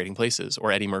Murphy in Trading Places,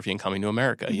 or Eddie Murphy in Coming to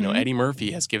America. Mm-hmm. You know, Eddie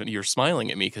Murphy has given, you're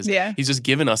smiling at me because he's just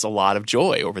given us a lot of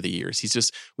joy over the years.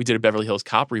 We did a Beverly Hills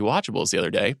Cop rewatchables the other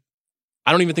day.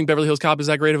 I don't even think Beverly Hills Cop is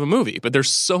that great of a movie, but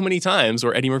there's so many times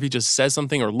where Eddie Murphy just says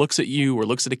something or looks at you or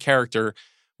looks at a character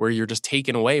where you're just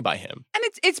taken away by him. And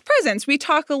it's presence. We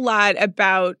talk a lot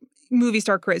about movie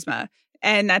star charisma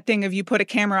and that thing of you put a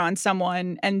camera on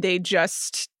someone and they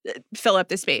just fill up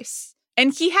the space.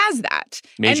 And he has that.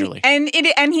 Majorly.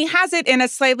 And he has it in a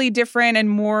slightly different and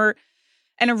more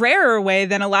and a rarer way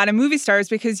than a lot of movie stars,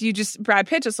 because Brad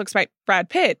Pitt just looks like Brad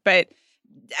Pitt, but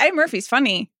Eddie Murphy's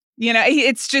funny. You know,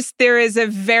 it's just, there is a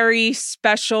very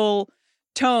special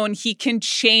tone. He can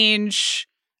change,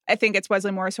 I think it's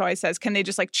Wesley Morris who always says, can they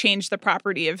just like change the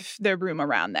property of the room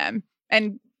around them?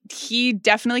 And he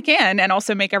definitely can, and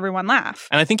also make everyone laugh.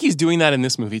 And I think he's doing that in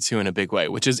this movie too in a big way,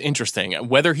 which is interesting.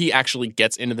 Whether he actually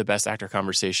gets into the best actor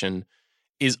conversation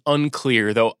is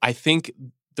unclear, though I think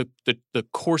the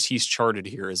course he's charted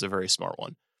here is a very smart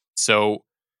one. So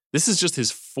this is just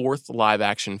his fourth live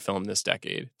action film this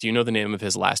decade. Do you know the name of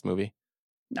his last movie?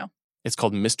 No. It's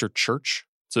called Mr. Church.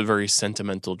 It's a very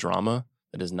sentimental drama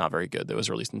that is not very good, that was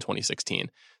released in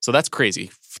 2016. So that's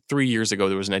crazy. 3 years ago,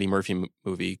 there was an Eddie Murphy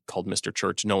movie called Mr.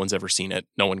 Church. No one's ever seen it.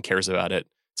 No one cares about it.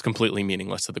 It's completely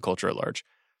meaningless to the culture at large.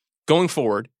 Going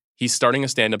forward, he's starting a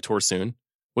stand-up tour soon,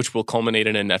 which will culminate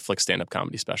in a Netflix stand-up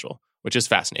comedy special, which is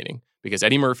fascinating because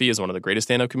Eddie Murphy is one of the greatest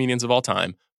stand-up comedians of all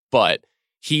time, but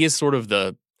he is sort of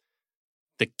the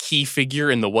key figure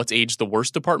in the what's aged the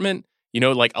worst department. You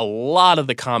know, like a lot of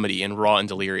the comedy in Raw and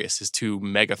Delirious, his two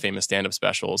mega famous stand-up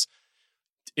specials,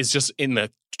 is just in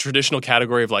the traditional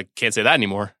category of like, can't say that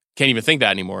anymore. Can't even think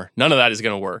that anymore. None of that is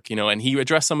going to work, you know? And he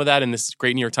addressed some of that in this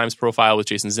great New York Times profile with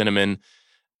Jason Zinnemann,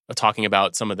 talking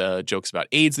about some of the jokes about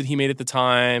AIDS that he made at the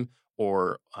time,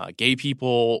 or gay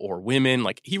people or women.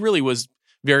 Like, he really was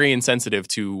very insensitive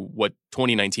to what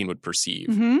 2019 would perceive.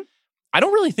 Mm-hmm. I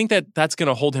don't really think that that's going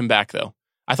to hold him back, though.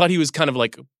 I thought he was kind of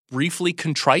like briefly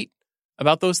contrite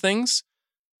about those things,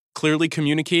 clearly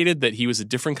communicated that he was a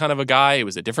different kind of a guy. It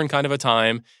was a different kind of a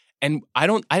time. And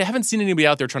I haven't seen anybody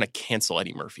out there trying to cancel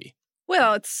Eddie Murphy.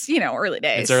 Well, it's, early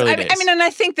days. It's early days. I mean, and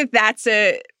I think that's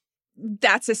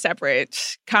a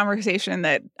separate conversation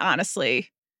that honestly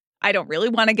I don't really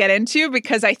want to get into,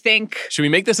 because I think... Should we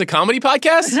make this a comedy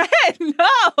podcast?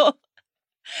 No.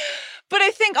 But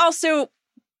I think also,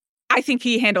 I think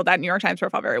he handled that New York Times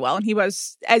profile very well. And he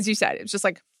was, as you said, it's just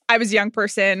like, I was a young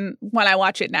person. When I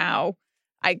watch it now,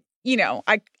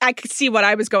 I could see what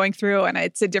I was going through, and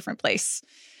it's a different place.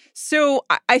 So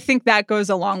I think that goes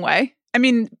a long way. I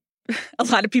mean, a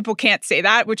lot of people can't say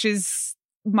that, which is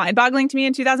mind-boggling to me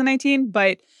in 2019,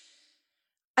 but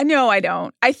I know I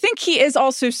don't. I think he is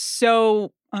also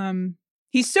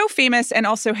he's so famous, and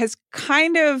also has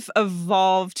kind of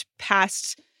evolved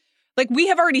past, like, we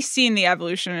have already seen the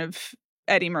evolution of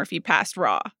Eddie Murphy past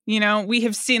Raw. We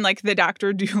have seen like the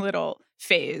Dr. Dolittle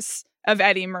phase of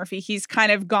Eddie Murphy. He's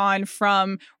kind of gone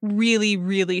from really,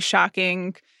 really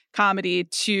shocking comedy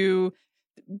to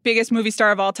biggest movie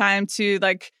star of all time to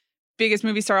like biggest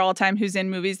movie star of all time who's in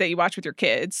movies that you watch with your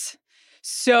kids.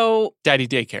 So Daddy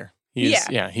Daycare.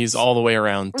 He's all the way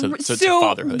around to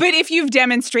fatherhood. But if you've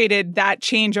demonstrated that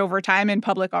change over time in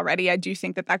public already, I do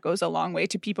think that goes a long way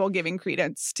to people giving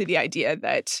credence to the idea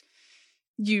that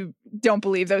you don't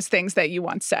believe those things that you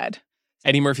once said.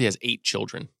 Eddie Murphy has 8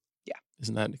 children. Yeah.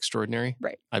 Isn't that extraordinary?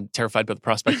 Right. I'm terrified by the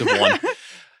prospect of one.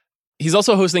 He's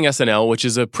also hosting SNL, which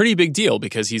is a pretty big deal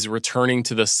because he's returning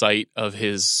to the site of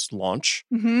his launch.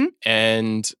 Mm-hmm.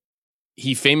 And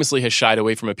he famously has shied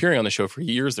away from appearing on the show for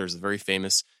years. There's a very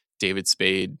famous David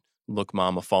Spade, "Look,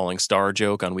 Mom, a falling star"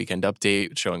 joke on Weekend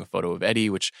Update showing a photo of Eddie,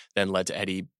 which then led to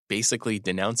Eddie basically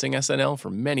denouncing SNL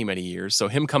for many, many years. So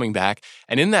him coming back.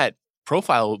 And in that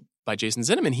profile by Jason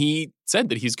Zinnemann, he said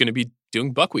that he's going to be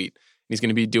doing Buckwheat. He's going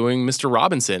to be doing Mr.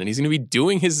 Robinson, and he's going to be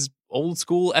doing his old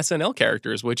school SNL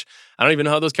characters, which I don't even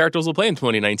know how those characters will play in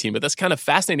 2019, but that's kind of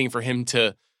fascinating for him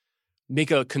to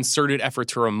make a concerted effort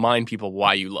to remind people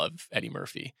why you love Eddie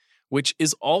Murphy, which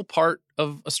is all part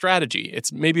of a strategy.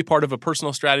 It's maybe part of a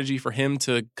personal strategy for him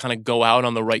to kind of go out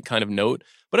on the right kind of note,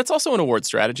 but it's also an award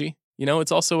strategy. You know,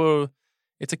 it's also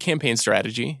a campaign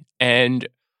strategy. And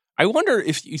I wonder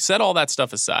if you set all that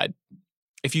stuff aside,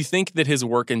 if you think that his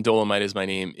work in Dolomite Is My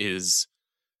Name is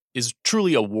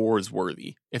truly awards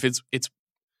worthy, if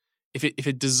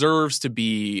it deserves to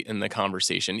be in the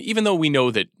conversation, even though we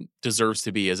know that deserves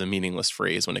to be is a meaningless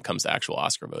phrase when it comes to actual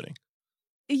Oscar voting.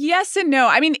 Yes and no.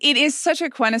 I mean, it is such a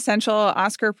quintessential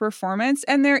Oscar performance,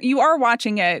 and you are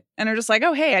watching it and are just like,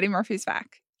 oh, hey, Eddie Murphy's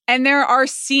back. And there are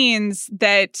scenes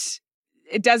that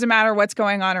it doesn't matter what's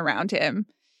going on around him.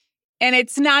 And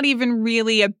it's not even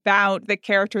really about the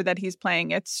character that he's playing.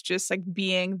 It's just like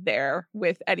being there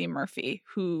with Eddie Murphy,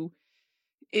 who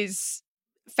is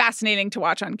fascinating to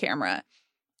watch on camera.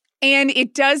 And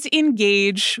it does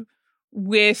engage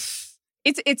with,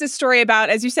 it's a story about,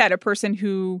 as you said, a person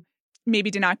who maybe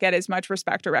did not get as much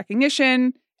respect or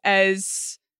recognition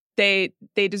as they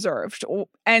deserved.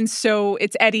 And so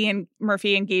it's Eddie and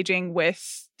Murphy engaging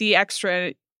with the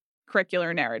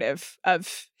extracurricular narrative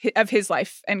of his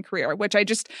life and career, which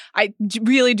I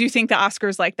really do think the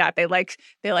Oscars like that. They like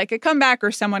a comeback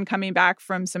or someone coming back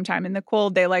from some time in the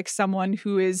cold. They like someone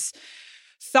who is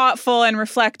thoughtful and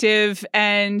reflective,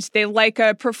 and they like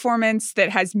a performance that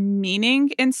has meaning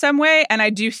in some way. And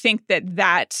I do think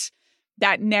that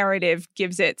narrative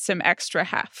gives it some extra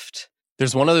heft.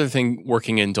 There's one other thing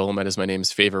working in Dolomite Is My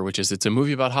Name's favor, which is it's a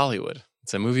movie about Hollywood.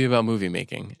 It's a movie about movie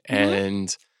making. Mm-hmm.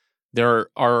 And there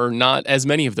are not as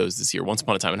many of those this year. Once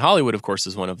Upon a Time in Hollywood, of course,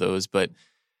 is one of those. But,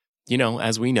 you know,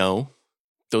 as we know,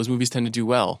 those movies tend to do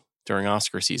well during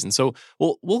Oscar season. So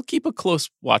we'll keep a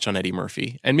close watch on Eddie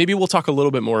Murphy. And maybe we'll talk a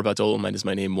little bit more about Dolomite Is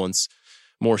My Name once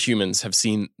more humans have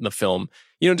seen the film.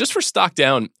 You know, just for stock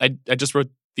down, I just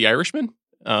wrote The Irishman,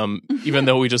 even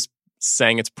though we just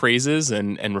sang its praises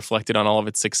and reflected on all of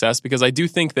its success, because I do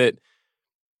think that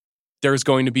there's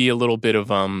going to be a little bit of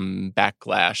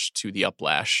backlash to the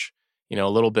uplash. You know, a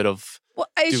little bit of,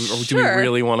 do we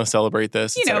really want to celebrate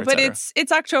this? You know, but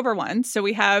it's October 1, so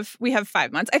we have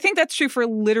 5 months. I think that's true for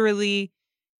literally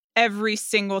every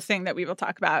single thing that we will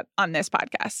talk about on this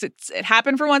podcast. It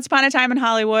happened for Once Upon a Time in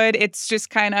Hollywood. It's just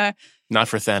kind of... Not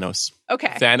for Thanos.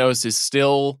 Okay. Thanos is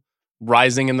still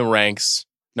rising in the ranks.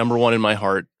 Number 1 in my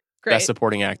heart. Great. Best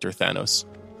supporting actor, Thanos.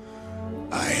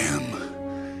 I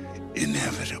am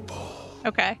inevitable.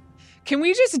 Okay. Can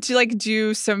we just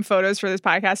do some photos for this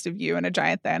podcast of you and a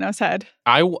giant Thanos head?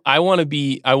 I want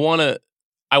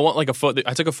like a photo.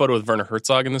 I took a photo with Werner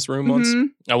Herzog in this room once.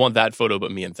 I want that photo,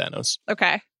 but me and Thanos.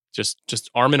 Okay.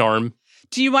 Just arm in arm.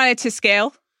 Do you want it to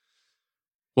scale?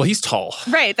 Well, he's tall.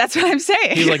 Right, that's what I'm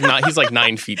saying. He's like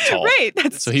 9 feet tall.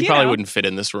 Right, so he probably wouldn't fit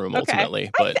in this room ultimately.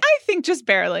 But I think just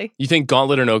barely. You think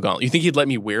gauntlet or no gauntlet? You think he'd let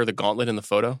me wear the gauntlet in the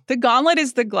photo? The gauntlet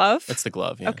is the glove? That's the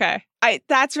glove, yeah. Okay.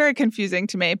 That's very confusing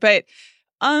to me, but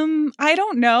I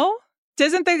don't know.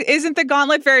 Isn't the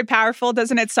gauntlet very powerful?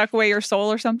 Doesn't it suck away your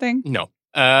soul or something? No.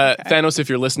 Okay. Thanos, if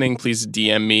you're listening, please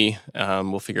DM me.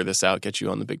 We'll figure this out, get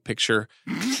you on the big picture.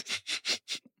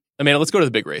 Amanda, let's go to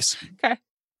the big race. Okay.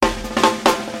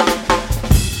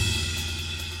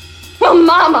 Well,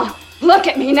 Mama, look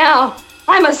at me now.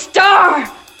 I'm a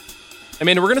star.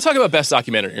 Amanda, we're going to talk about Best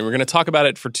Documentary, and we're going to talk about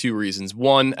it for 2 reasons.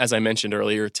 One, as I mentioned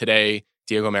earlier, today,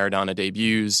 Diego Maradona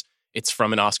debuts. It's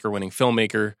from an Oscar-winning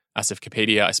filmmaker, Asif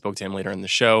Kapadia. I spoke to him later in the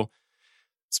show.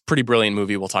 It's a pretty brilliant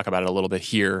movie. We'll talk about it a little bit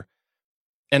here.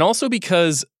 And also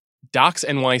because Docs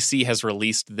NYC has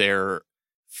released their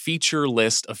feature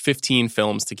list of 15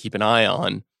 films to keep an eye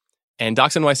on. And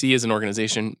Docs NYC is an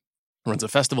organization runs a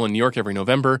festival in New York every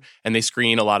November, and they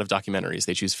screen a lot of documentaries.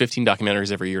 They choose 15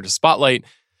 documentaries every year to spotlight.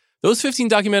 Those 15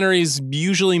 documentaries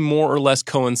usually more or less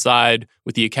coincide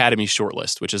with the Academy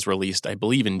shortlist, which is released, I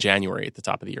believe, in January at the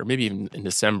top of the year, maybe even in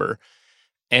December.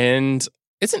 And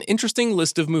it's an interesting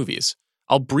list of movies.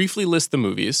 I'll briefly list the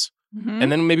movies,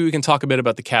 and then maybe we can talk a bit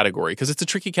about the category, because it's a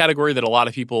tricky category that a lot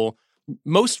of people,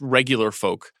 most regular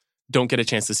folk, don't get a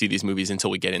chance to see these movies until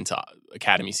we get into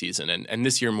Academy season, and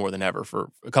this year more than ever for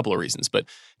a couple of reasons. But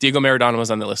Diego Maradona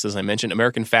was on the list, as I mentioned.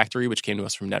 American Factory, which came to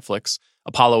us from Netflix.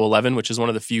 Apollo 11, which is one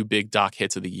of the few big doc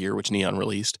hits of the year, which Neon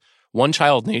released. One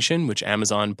Child Nation, which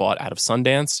Amazon bought out of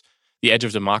Sundance. The Edge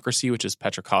of Democracy, which is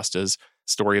Petra Costa's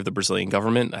story of the Brazilian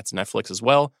government. That's Netflix as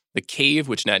well. The Cave,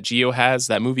 which Nat Geo has.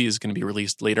 That movie is going to be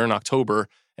released later in October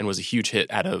and was a huge hit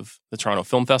out of the Toronto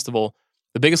Film Festival.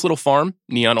 The Biggest Little Farm,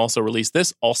 Neon also released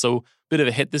this. Also a bit of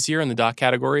a hit this year in the doc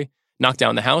category. Knock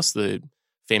Down the House, the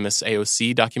famous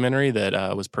AOC documentary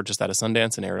that was purchased out of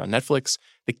Sundance and aired on Netflix.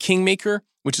 The Kingmaker,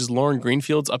 which is Lauren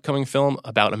Greenfield's upcoming film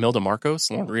about Imelda Marcos.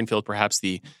 Lauren Greenfield, perhaps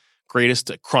the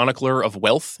greatest chronicler of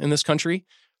wealth in this country.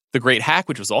 The Great Hack,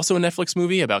 which was also a Netflix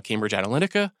movie about Cambridge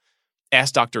Analytica.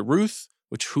 Ask Dr. Ruth,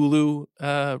 which Hulu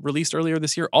released earlier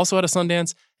this year, also out of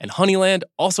Sundance. And Honeyland,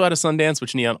 also out of Sundance,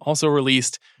 which Neon also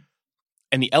released.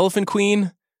 And The Elephant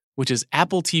Queen, which is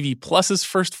Apple TV Plus's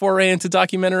first foray into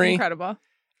documentary. Incredible.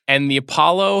 And The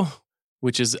Apollo,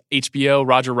 which is HBO,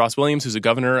 Roger Ross Williams, who's a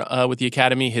governor with the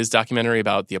Academy, his documentary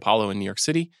about the Apollo in New York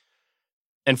City.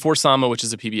 And For Sama, which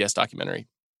is a PBS documentary.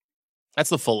 That's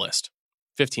the full list.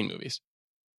 15 movies.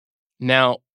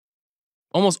 Now,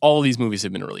 almost all of these movies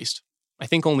have been released. I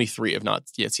think only 3 have not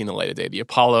yet seen the light of day. The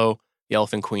Apollo, The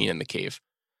Elephant Queen, and The Cave.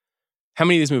 How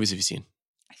many of these movies have you seen?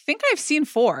 I think I've seen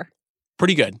 4.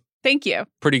 Pretty good. Thank you.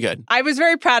 Pretty good. I was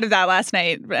very proud of that last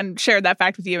night and shared that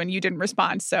fact with you, and you didn't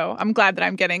respond. So I'm glad that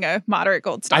I'm getting a moderate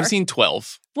gold star. I've seen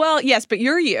 12. Well, yes, but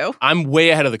you're you. I'm way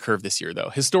ahead of the curve this year,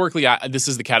 though. Historically, this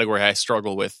is the category I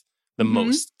struggle with the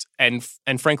most. And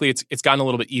frankly, it's gotten a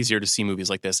little bit easier to see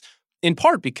movies like this, in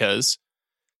part because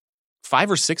 5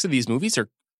 or 6 of these movies are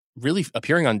really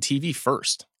appearing on TV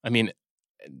first. I mean,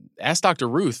 Ask Dr.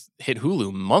 Ruth hit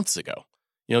Hulu months ago.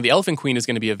 You know, The Elephant Queen is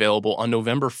going to be available on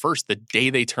November 1st, the day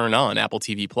they turn on Apple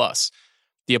TV+.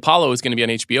 The Apollo is going to be on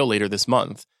HBO later this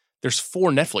month. There's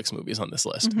 4 Netflix movies on this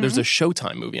list. There's a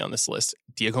Showtime movie on this list.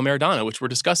 Diego Maradona, which we're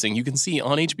discussing, you can see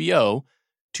on HBO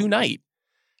tonight.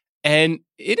 And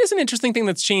it is an interesting thing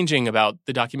that's changing about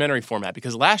the documentary format,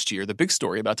 because last year, the big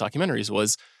story about documentaries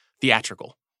was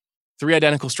theatrical. 3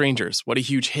 Identical Strangers, what a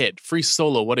huge hit. Free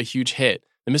Solo, what a huge hit.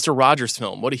 The Mr. Rogers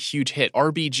film, what a huge hit.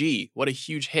 RBG, what a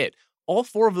huge hit. All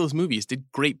 4 of those movies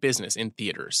did great business in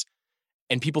theaters,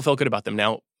 and people felt good about them.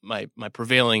 Now, my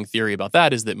prevailing theory about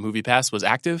that is that MoviePass was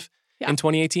active in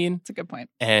 2018. That's a good point.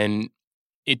 And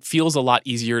it feels a lot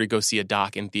easier to go see a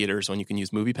doc in theaters when you can use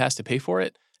MoviePass to pay for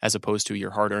it, as opposed to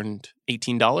your hard-earned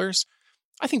 $18.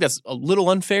 I think that's a little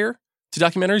unfair to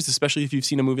documentaries, especially if you've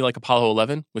seen a movie like Apollo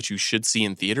 11, which you should see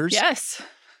in theaters. Yes.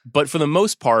 But for the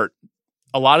most part,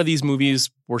 a lot of these movies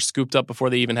were scooped up before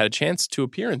they even had a chance to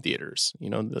appear in theaters. You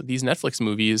know, these Netflix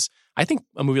movies, I think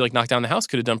a movie like Knock Down the House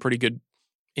could have done pretty good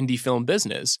indie film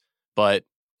business, but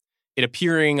it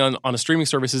appearing on a streaming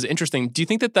service is interesting. Do you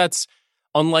think that that's,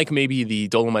 unlike maybe the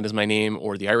Dolomite Is My Name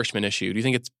or the Irishman issue, do you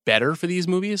think it's better for these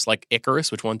movies like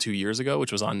Icarus, which won 2 years ago,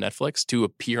 which was on Netflix, to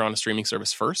appear on a streaming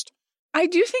service first? I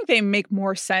do think they make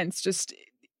more sense just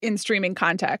in streaming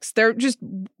context. They're just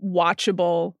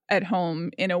watchable at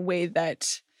home in a way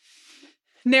that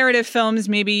narrative films,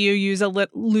 maybe you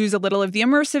lose a little of the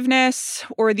immersiveness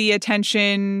or the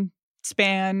attention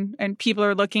span, and people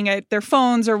are looking at their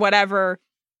phones or whatever.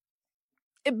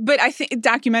 But I think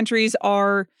documentaries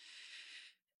are,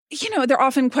 you know, they're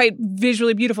often quite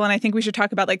visually beautiful. And I think we should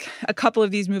talk about like a couple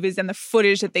of these movies and the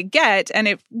footage that they get. And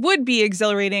it would be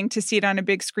exhilarating to see it on a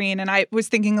big screen. And I was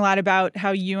thinking a lot about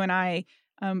how you and I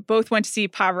both went to see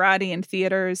Pavarotti in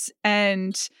theaters, and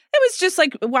it was just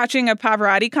like watching a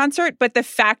Pavarotti concert. But the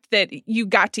fact that you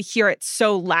got to hear it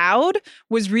so loud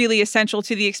was really essential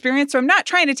to the experience. So I'm not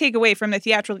trying to take away from the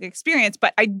theatrical experience,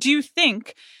 but I do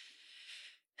think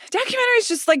documentaries,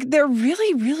 just like, they're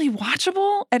really, really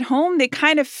watchable at home. They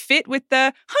kind of fit with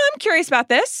the, I'm curious about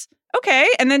this. Okay.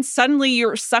 And then suddenly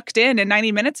you're sucked in and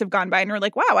 90 minutes have gone by and you're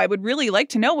like, wow, I would really like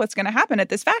to know what's going to happen at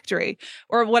this factory,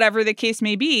 or whatever the case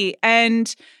may be.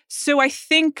 And so I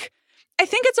think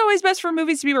it's always best for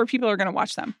movies to be where people are going to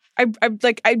watch them.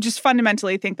 I just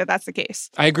fundamentally think that that's the case.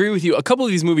 I agree with you. A couple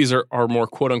of these movies are more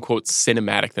quote unquote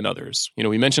cinematic than others. You know,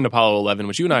 we mentioned Apollo 11,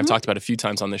 which you and I have talked about a few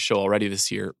times on this show already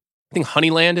this year. I think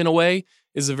Honeyland, in a way,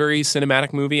 is a very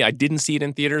cinematic movie. I didn't see it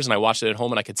in theaters, and I watched it at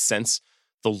home, and I could sense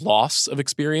the loss of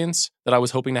experience that I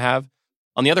was hoping to have.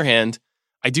 On the other hand,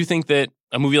 I do think that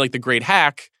a movie like The Great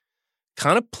Hack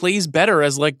kind of plays better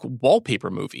as like wallpaper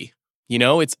movie. You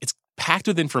know, it's packed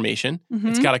with information. Mm-hmm.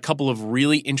 It's got a couple of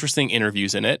really interesting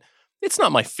interviews in it. It's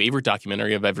not my favorite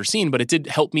documentary I've ever seen, but it did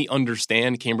help me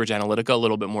understand Cambridge Analytica a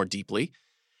little bit more deeply.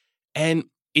 And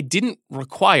it didn't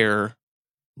require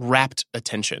rapt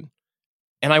attention.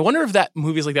 And I wonder if that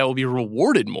movies like that will be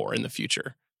rewarded more in the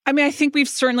future. I mean, I think we've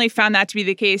certainly found that to be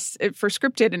the case for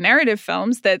scripted and narrative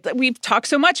films, that we've talked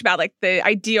so much about, like the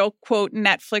ideal, quote,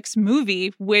 Netflix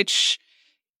movie, which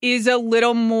is a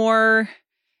little more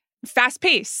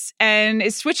fast-paced and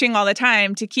is switching all the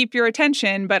time to keep your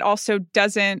attention, but also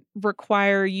doesn't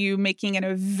require you making an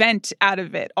event out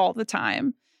of it all the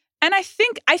time. And I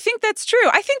think that's true.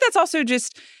 I think that's also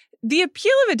just the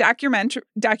appeal of a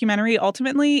documentary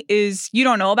ultimately is you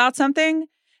don't know about something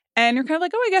and you're kind of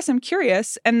like, oh, I guess I'm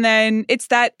curious. And then it's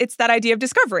that idea of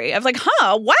discovery of like,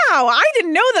 wow, I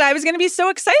didn't know that I was going to be so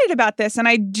excited about this. And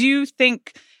I do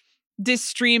think this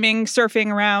streaming,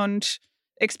 surfing around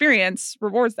experience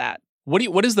rewards that.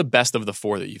 What is the best of the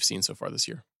 4 that you've seen so far this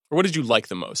year? Or what did you like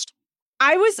the most?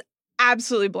 I was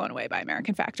absolutely blown away by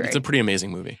American Factory. It's a pretty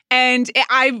amazing movie. And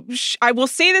I will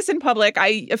say this in public.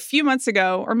 A few months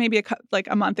ago, or maybe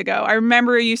a month ago, I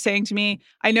remember you saying to me,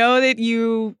 I know that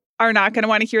you are not going to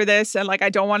want to hear this, and like I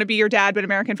don't want to be your dad, but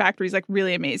American Factory is like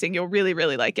really amazing. You'll really,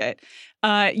 really like it.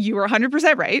 You were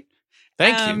 100% right.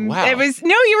 Thank you. Wow. You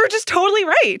were just totally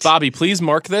right. Bobby, please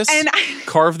mark this. And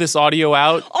carve this audio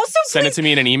out. Also, send it to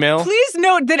me in an email. Please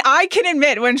note that I can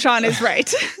admit when Sean is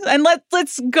right. And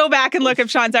let's go back and look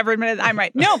if Sean's ever admitted I'm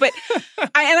right. No, but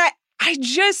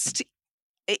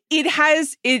it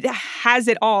has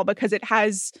it all because it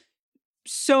has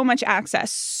so much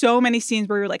access, so many scenes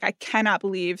where you're like, I cannot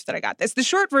believe that I got this. The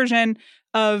short version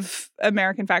of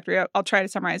American Factory, I'll try to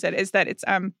summarize it, is that it's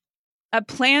a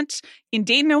plant in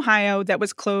Dayton, Ohio that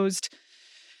was closed,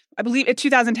 I believe, in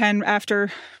 2010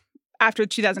 after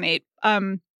 2008.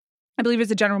 I believe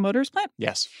it's a General Motors plant.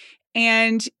 Yes.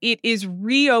 And it is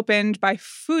reopened by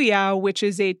Fuyao, which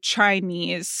is a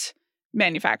Chinese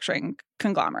manufacturing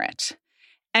conglomerate.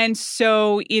 And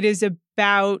so it is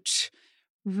about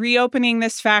reopening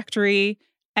this factory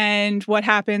and what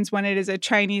happens when it is a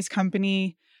Chinese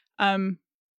company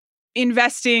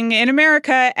investing in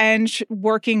America and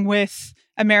working with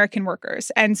American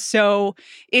workers. And so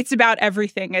it's about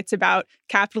everything. It's about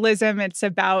capitalism. It's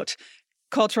about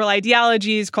cultural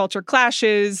ideologies, culture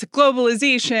clashes,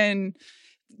 globalization,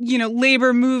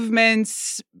 labor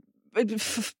movements,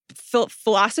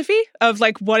 philosophy of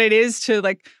like what it is to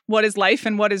like what is life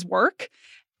and what is work.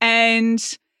 And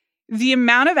the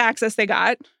amount of access they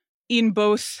got in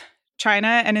both China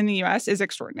and in the US is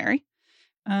extraordinary.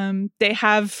 They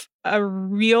have a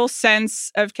real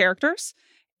sense of characters.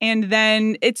 And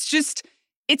then it's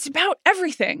about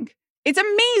everything. It's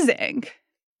amazing.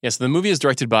 Yes, the movie is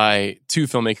directed by 2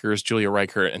 filmmakers, Julia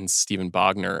Reichert and Stephen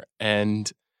Bogner.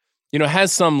 And, it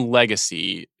has some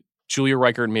legacy. Julia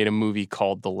Reichert made a movie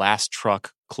called The Last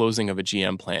Truck, Closing of a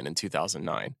GM Plant in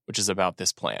 2009, which is about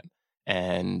this plant.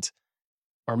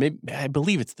 Or maybe, I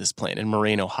believe it's this plant in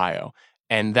Moraine, Ohio.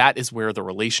 And that is where the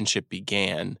relationship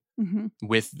began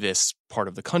with this part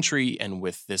of the country and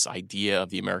with this idea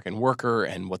of the American worker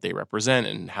and what they represent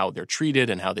and how they're treated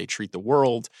and how they treat the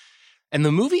world. And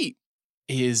the movie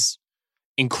is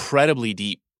incredibly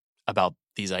deep about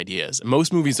these ideas.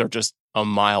 Most movies are just a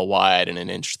mile wide and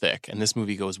an inch thick. And this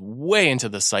movie goes way into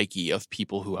the psyche of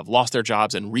people who have lost their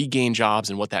jobs and regained jobs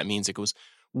and what that means. It goes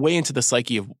way into the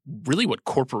psyche of really what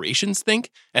corporations think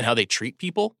and how they treat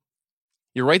people.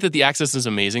 You're right that the access is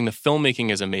amazing. The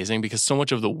filmmaking is amazing because so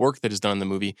much of the work that is done in the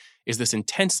movie is this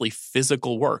intensely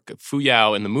physical work.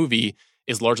 Fuyao in the movie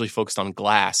is largely focused on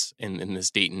glass in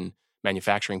this Dayton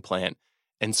manufacturing plant.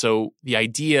 And so the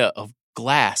idea of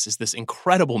glass is this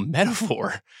incredible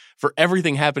metaphor for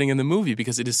everything happening in the movie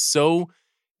because it is so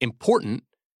important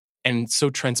and so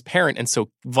transparent and so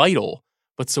vital,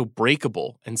 but so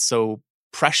breakable and so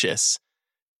precious.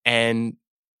 And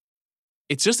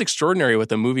it's just extraordinary what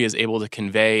the movie is able to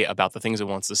convey about the things it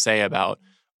wants to say about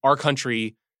our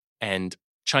country and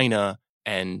China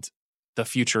and the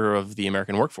future of the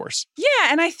American workforce. Yeah,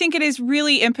 and I think it is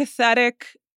really empathetic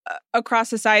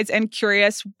across the sides and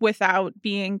curious without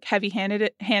being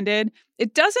heavy-handed.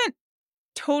 It doesn't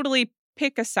totally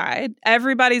pick a side.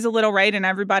 Everybody's a little right and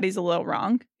everybody's a little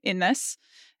wrong in this.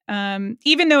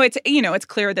 Even though it's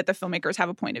clear that the filmmakers have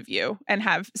a point of view and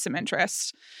have some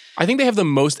interest. I think they have the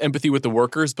most empathy with the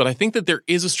workers, but I think that there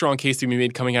is a strong case to be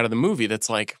made coming out of the movie that's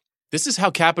like, this is how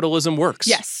capitalism works.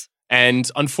 Yes. And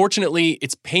unfortunately,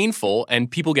 it's painful and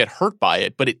people get hurt by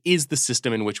it, but it is the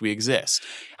system in which we exist.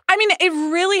 I mean, it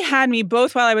really had me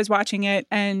both while I was watching it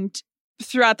and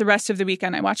throughout the rest of the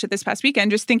weekend, I watched it this past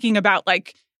weekend, just thinking about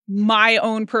like my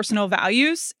own personal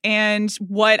values and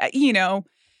what, you know,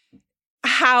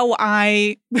 how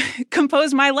I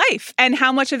compose my life and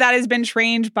how much of that has been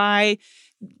trained by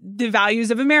the values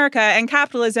of America and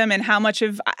capitalism, and how much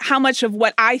of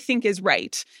what I think is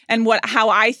right and how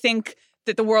I think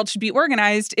that the world should be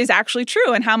organized is actually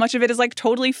true, and how much of it is like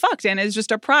totally fucked and is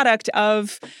just a product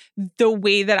of the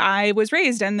way that I was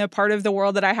raised and the part of the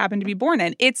world that I happen to be born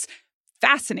in. It's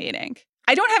fascinating.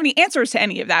 I don't have any answers to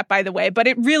any of that, by the way, but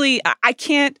it really, I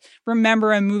can't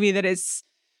remember a movie that is,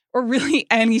 or really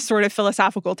any sort of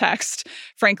philosophical text,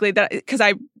 frankly, that because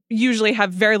I usually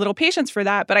have very little patience for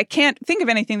that, but I can't think of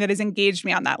anything that has engaged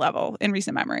me on that level in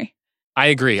recent memory. I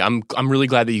agree. I'm really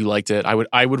glad that you liked it.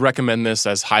 I would recommend this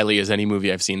as highly as any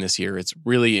movie I've seen this year. It's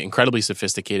really incredibly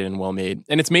sophisticated and well made,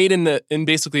 and it's made in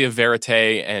basically a verite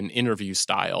and interview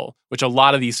style, which a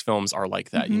lot of these films are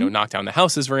like that. Mm-hmm. You know, Knock Down the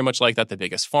House is very much like that. The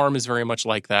Biggest Farm is very much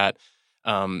like that.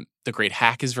 The Great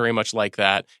Hack is very much like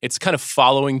that. It's kind of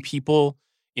following people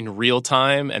in real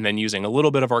time and then using a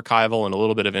little bit of archival and a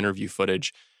little bit of interview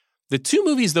footage. The two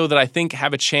movies, though, that I think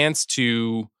have a chance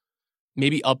to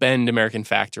maybe upend American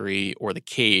Factory or The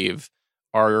Cave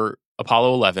are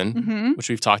Apollo 11, mm-hmm. which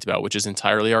we've talked about, which is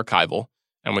entirely archival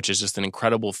and which is just an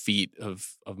incredible feat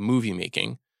of movie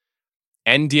making,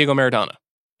 and Diego Maradona.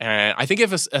 And I think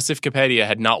if Asif Kapadia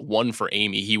had not won for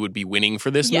Amy, he would be winning for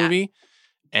this movie.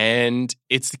 And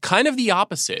it's kind of the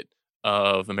opposite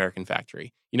of American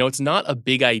Factory. You know, it's not a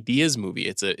big ideas movie.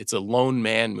 It's a lone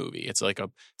man movie. It's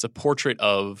a portrait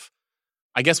of,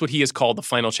 I guess, what he has called the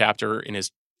final chapter in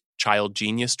his Child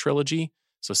Genius trilogy.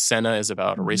 So Senna is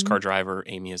about a race car driver.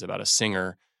 Amy is about a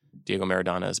singer. Diego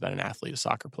Maradona is about an athlete, a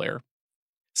soccer player.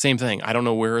 Same thing. I don't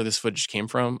know where this footage came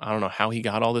from. I don't know how he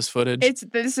got all this footage.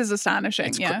 This is astonishing.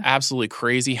 It's absolutely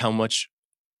crazy how much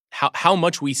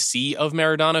we see of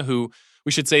Maradona, who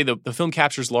we should say the film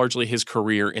captures largely his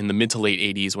career in the mid to late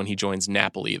 80s when he joins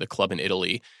Napoli, the club in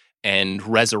Italy, and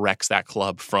resurrects that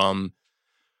club from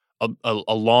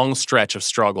a long stretch of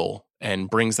struggle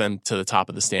and brings them to the top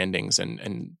of the standings.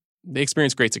 And they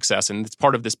experience great success. And it's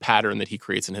part of this pattern that he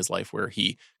creates in his life where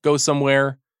he goes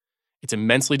somewhere. It's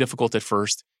immensely difficult at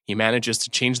first. He manages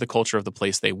to change the culture of the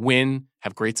place. They win,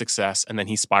 have great success, and then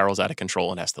he spirals out of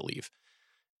control and has to leave.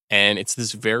 And it's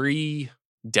this very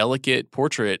delicate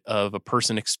portrait of a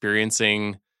person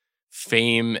experiencing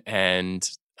fame and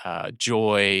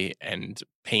joy and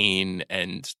pain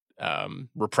and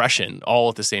repression all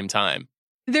at the same time.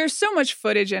 There's so much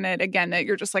footage in it, again, that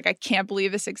you're just like, I can't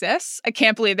believe this exists. I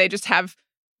can't believe they just have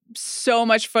so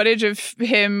much footage of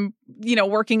him, you know,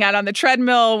 working out on the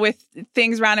treadmill with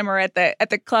things around him or at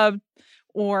the club,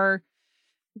 or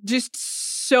just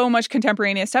so much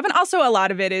contemporaneous stuff. And also a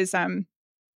lot of it is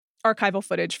archival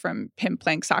footage from him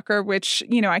playing soccer, which,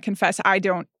 you know, I confess I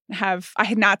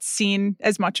had not seen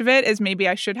as much of it as maybe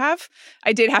I should have.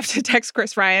 I did have to text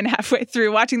Chris Ryan halfway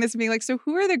through watching this and being like, so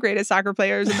who are the greatest soccer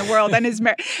players in the world? And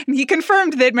and he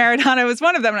confirmed that Maradona was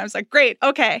one of them. And I was like, great,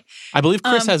 okay. I believe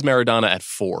Chris has Maradona at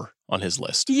 4 on his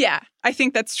list. Yeah, I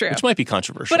think that's true. Which might be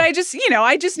controversial. But I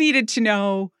just needed to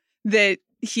know that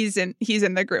he's in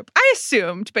the group. I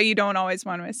assumed, but you don't always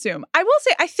want to assume. I will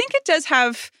say, I think it does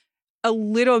have a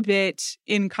little bit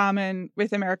in common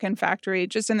with American Factory,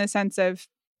 just in the sense of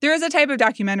there is a type of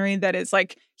documentary that is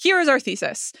like, here is our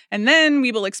thesis, and then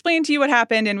we will explain to you what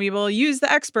happened, and we will use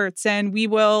the experts, and we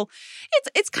will,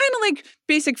 it's kind of like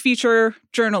basic feature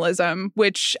journalism,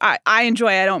 which I enjoy.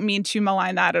 I don't mean to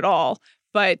malign that at all,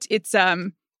 but it's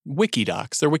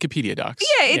Wikidocs, they're Wikipedia docs.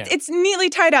 Yeah, it's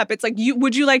neatly tied up. It's like,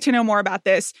 would you like to know more about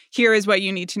this? Here is what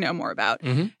you need to know more about.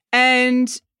 Mm-hmm.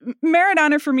 And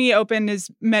Maradona for me opened as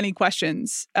many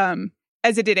questions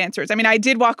as it did answers. I mean, I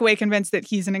did walk away convinced that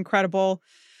he's an incredible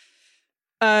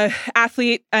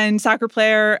athlete and soccer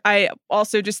player. I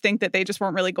also just think that they just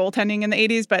weren't really goaltending in the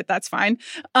 80s, but that's fine.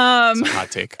 It's a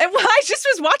hot take. Well, I just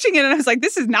was watching it and I was like,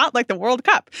 this is not like the World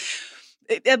Cup,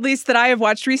 at least that I have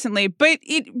watched recently. But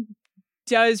it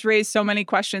does raise so many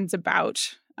questions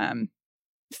about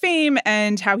fame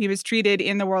and how he was treated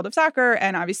in the world of soccer,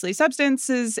 and obviously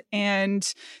substances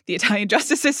and the Italian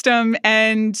justice system,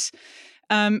 and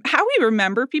how we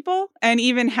remember people, and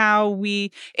even how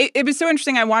it was so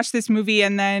interesting. I watched this movie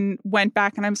and then went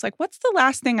back and I was like, what's the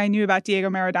last thing I knew about Diego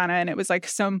Maradona? And it was like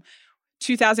some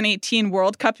 2018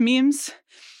 World Cup memes.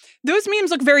 Those memes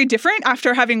look very different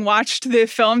after having watched the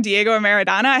film Diego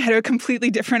Maradona. I had a completely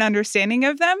different understanding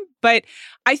of them, but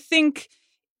I think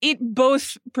it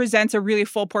both presents a really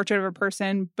full portrait of a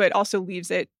person, but also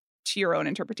leaves it to your own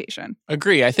interpretation.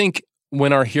 Agree. I think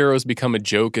when our heroes become a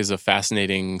joke is a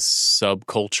fascinating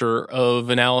subculture of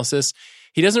analysis.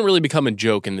 he doesn't really become a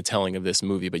joke in the telling of this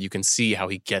movie, but you can see how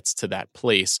he gets to that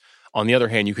place. On the other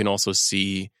hand, you can also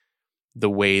see the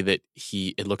way that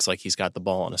it looks like he's got the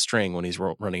ball on a string when he's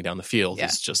running down the field. Yeah.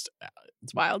 It's just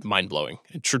It's wild. mind-blowing.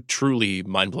 Truly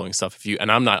mind-blowing stuff.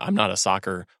 I'm not a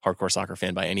hardcore soccer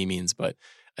fan by any means, but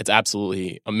it's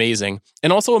absolutely amazing.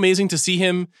 And also amazing to see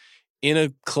him in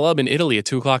a club in Italy at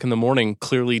 2:00 in the morning,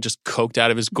 clearly just coked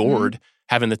out of his gourd,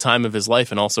 having the time of his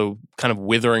life and also kind of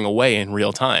withering away in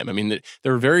real time. I mean,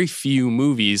 there are very few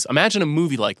movies. Imagine a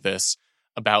movie like this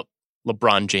about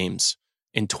LeBron James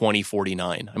in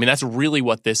 2049. I mean, that's really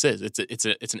what this is.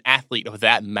 It's an athlete of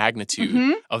that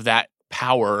magnitude, of that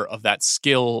power, of that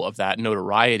skill, of that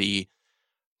notoriety,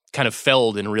 kind of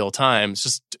felled in real time. It's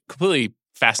just a completely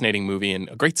fascinating movie and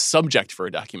a great subject for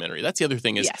a documentary. That's the other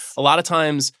thing is a lot of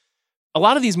times, a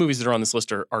lot of these movies that are on this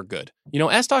list are good. You know,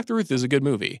 Ask Dr. Ruth is a good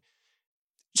movie.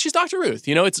 She's Dr. Ruth.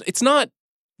 You know, it's not.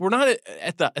 We're not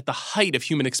at the height of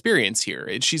human experience here.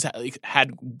 She's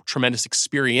had tremendous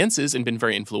experiences and been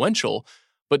very influential.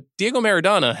 But Diego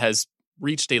Maradona has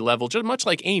reached a level, just much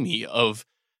like Amy, of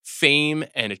fame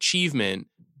and achievement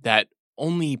that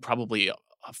only probably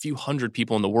a few hundred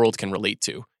people in the world can relate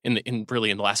to in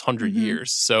the last 100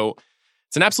 years. So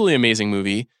it's an absolutely amazing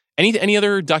movie. Any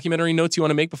other documentary notes you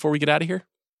want to make before we get out of here?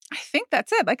 I think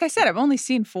that's it. Like I said, I've only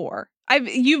seen 4.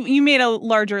 You made a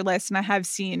larger list, and I have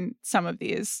seen some of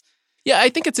these. Yeah, I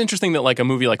think it's interesting that like a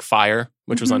movie like Fire,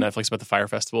 which was on Netflix about the Fire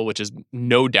Festival, which is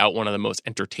no doubt one of the most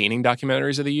entertaining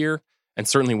documentaries of the year, and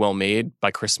certainly well made by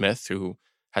Chris Smith, who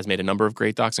has made a number of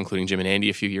great docs, including Jim and Andy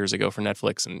a few years ago for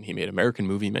Netflix, and he made American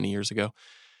Movie many years ago.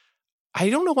 I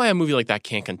don't know why a movie like that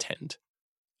can't contend.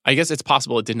 I guess it's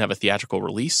possible it didn't have a theatrical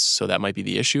release, so that might be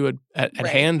the issue at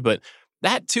hand. But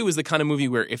that too is the kind of movie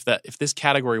where if this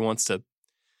category wants to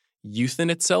youthen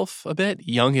itself a bit,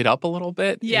 young it up a little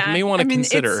bit, you may want to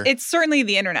consider. It's certainly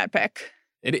the internet pick.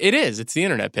 It is. It's the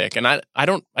internet pick, and I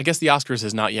guess the Oscars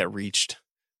has not yet reached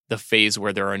the phase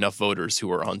where there are enough voters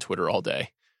who are on Twitter all day.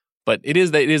 But it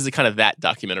is the kind of that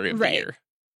documentary of the year.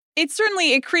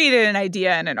 It created an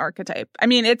idea and an archetype. I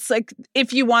mean, it's like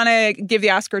if you want to give the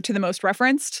Oscar to the most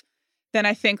referenced, then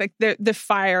I think like the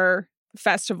Fire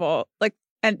Festival,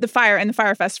 and the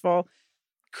Fire Festival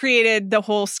created the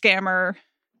whole scammer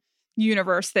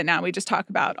universe that now we just talk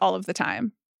about all of the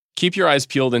time. Keep your eyes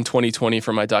peeled in 2020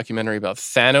 for my documentary about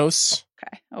Thanos.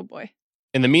 Okay. Oh boy.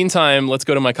 In the meantime, let's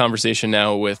go to my conversation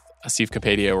now with Asif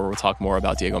Kapadia, where we'll talk more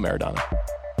about Diego Maradona.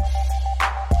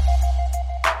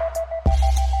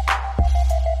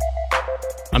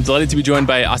 I'm delighted to be joined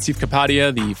by Asif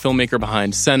Kapadia, the filmmaker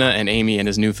behind Senna and Amy and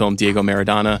his new film, Diego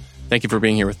Maradona. Thank you for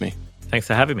being here with me. Thanks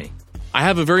for having me. I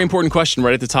have a very important question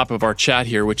right at the top of our chat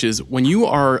here, which is when you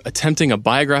are attempting a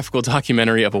biographical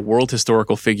documentary of a world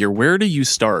historical figure, where do you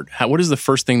start? What is the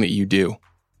first thing that you do?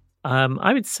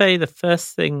 I would say the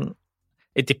first thing,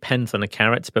 it depends on the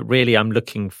character, but really I'm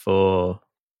looking for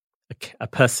a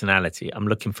personality. I'm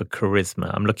looking for charisma.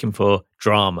 I'm looking for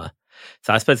drama.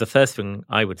 So I suppose the first thing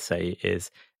I would say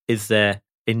is there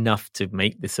enough to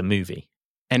make this a movie?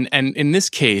 And in this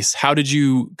case, how did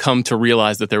you come to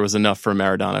realize that there was enough for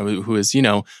Maradona, who is,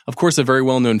 of course, a very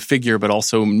well-known figure, but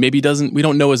also maybe we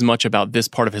don't know as much about this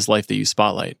part of his life that you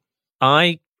spotlight?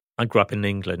 I grew up in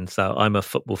England, so I'm a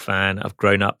football fan. I've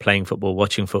grown up playing football,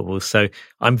 watching football, so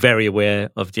I'm very aware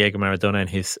of Diego Maradona and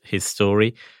his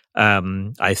story.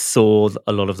 I saw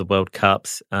a lot of the World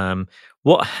Cups.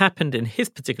 What happened in his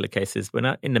particular case is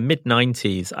in the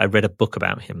mid-90s, I read a book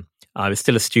about him. I was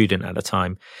still a student at the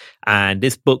time. And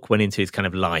this book went into his kind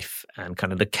of life and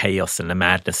kind of the chaos and the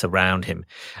madness around him.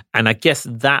 And I guess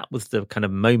that was the kind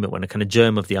of moment when the kind of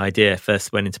germ of the idea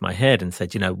first went into my head and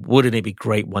said, wouldn't it be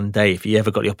great one day if you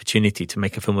ever got the opportunity to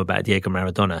make a film about Diego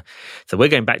Maradona? So we're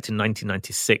going back to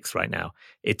 1996 right now.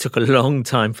 It took a long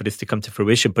time for this to come to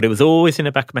fruition, but it was always in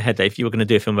the back of my head that if you were going to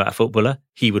do a film about a footballer,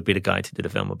 he would be the guy to do the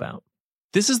film about.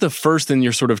 This is the first in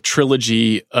your sort of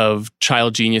trilogy of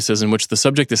child geniuses in which the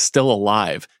subject is still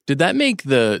alive. Did that make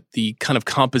the kind of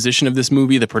composition of this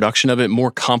movie, the production of it, more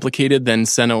complicated than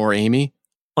Senna or Amy?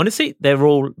 Honestly, they're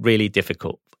all really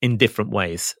difficult in different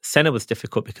ways. Senna was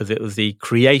difficult because it was the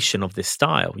creation of this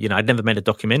style. I'd never made a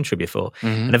documentary before.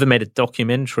 I never made a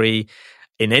documentary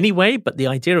in any way, but the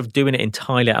idea of doing it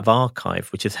entirely out of archive,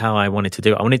 which is how I wanted to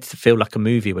do it. I wanted it to feel like a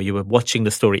movie where you were watching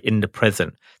the story in the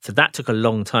present. So that took a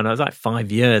long time. I was like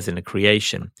 5 years in the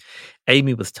creation.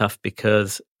 Amy was tough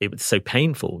because it was so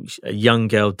painful. A young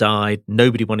girl died.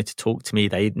 Nobody wanted to talk to me.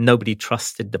 Nobody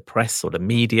trusted the press or the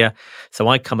media. So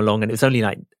I come along, and it was only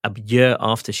like a year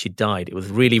after she died. It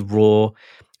was really raw.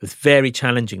 It was very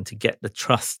challenging to get the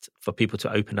trust for people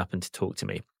to open up and to talk to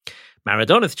me.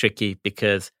 Maradona's tricky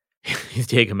because he's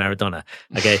Diego Maradona.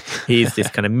 Okay, he's this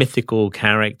kind of mythical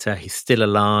character. He's still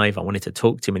alive. I wanted to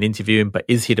talk to him and interview him, but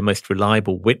is he the most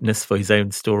reliable witness for his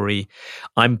own story?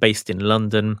 I'm based in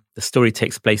London. The story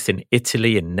takes place in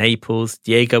Italy, in Naples.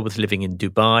 Diego was living in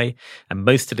Dubai, and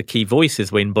most of the key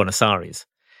voices were in Buenos Aires,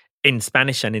 in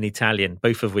Spanish and in Italian,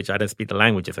 both of which I don't speak the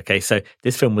languages. Okay, so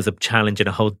this film was a challenge in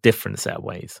a whole different set of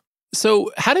ways.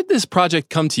 So how did this project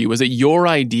come to you? Was it your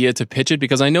idea to pitch it?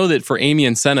 Because I know that for Amy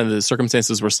and Senna, the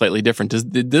circumstances were slightly different.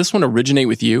 Did this one originate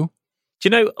with you? Do you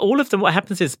know, all of them, what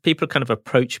happens is people kind of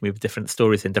approach me with different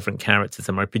stories and different characters,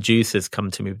 and my producers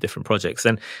come to me with different projects.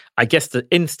 And I guess the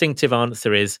instinctive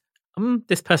answer is,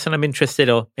 this person I'm interested,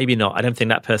 or maybe not. I don't think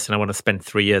that person I want to spend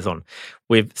 3 years on.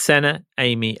 With Senna,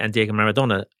 Amy, and Diego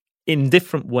Maradona, in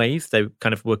different ways, they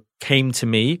kind of came to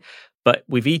me. But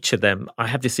with each of them, I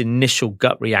have this initial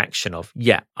gut reaction of,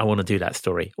 yeah, I want to do that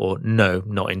story, or no,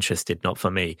 not interested, not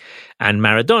for me. And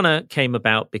Maradona came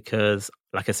about because,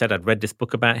 like I said, I'd read this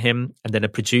book about him, and then a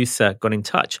producer got in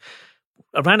touch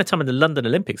around the time of the London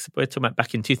Olympics. We're talking about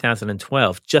back in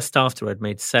 2012, just after I'd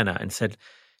made Senna, and said,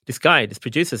 this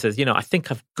producer says, I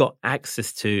think I've got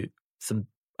access to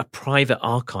a private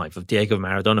archive of Diego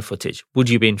Maradona footage. Would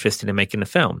you be interested in making a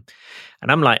film?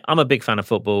 And I'm like, I'm a big fan of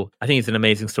football. I think it's an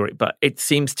amazing story, but it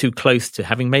seems too close to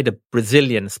having made a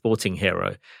Brazilian sporting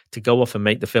hero to go off and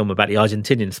make the film about the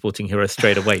Argentinian sporting hero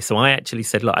straight away. So I actually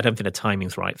said, look, I don't think the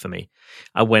timing's right for me.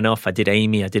 I went off, I did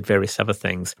Amy, I did various other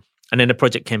things. And then the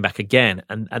project came back again.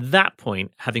 And at that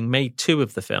point, having made 2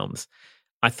 of the films,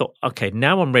 I thought, okay,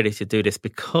 now I'm ready to do this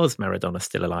because Maradona's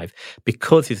still alive,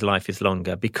 because his life is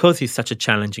longer, because he's such a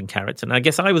challenging character. And I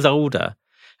guess I was older.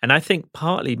 And I think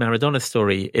partly Maradona's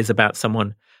story is about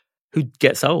someone who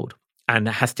gets old and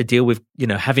has to deal with,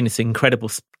 having this incredible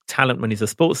talent when he's a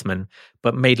sportsman,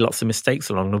 but made lots of mistakes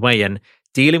along the way, and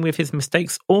dealing with his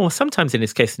mistakes, or sometimes in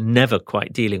his case, never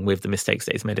quite dealing with the mistakes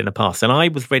that he's made in the past. And I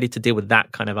was ready to deal with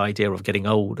that kind of idea of getting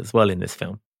old as well in this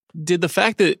film. Did the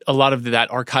fact that a lot of that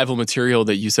archival material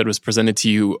that you said was presented to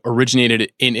you originated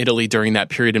in Italy during that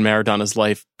period in Maradona's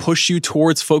life push you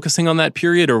towards focusing on that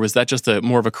period, or was that just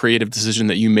more of a creative decision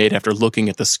that you made after looking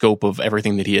at the scope of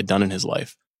everything that he had done in his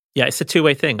life? Yeah, it's a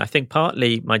two-way thing. I think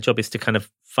partly my job is to kind of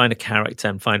find a character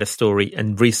and find a story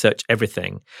and research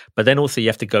everything. But then also you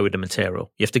have to go with the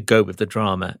material. You have to go with the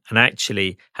drama. And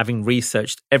actually, having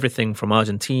researched everything from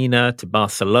Argentina to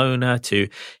Barcelona to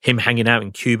him hanging out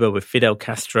in Cuba with Fidel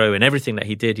Castro and everything that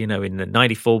he did, in the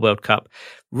 94 World Cup,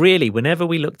 really, whenever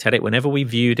we looked at it, whenever we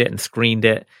viewed it and screened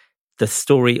it, the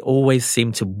story always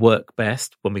seemed to work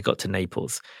best when we got to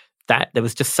Naples. That there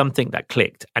was just something that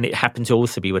clicked, and it happened to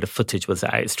also be where the footage was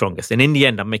at its strongest. And in the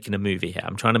end, I'm making a movie here.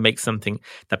 I'm trying to make something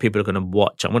that people are going to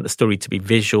watch. I want the story to be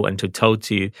visual and to be told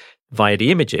to you via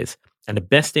the images. And the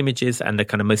best images and the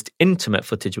kind of most intimate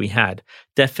footage we had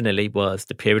definitely was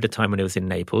the period of time when it was in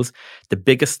Naples. The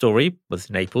biggest story was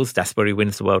Naples. That's where he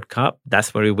wins the World Cup.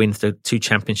 That's where he wins the 2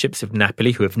 championships with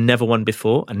Napoli, who have never won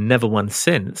before and never won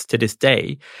since to this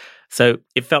day. So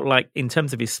it felt like, in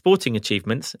terms of his sporting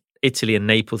achievements, Italy and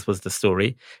Naples was the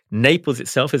story. Naples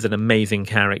itself is an amazing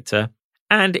character.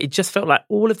 And it just felt like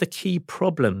all of the key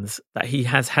problems that he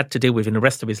has had to deal with in the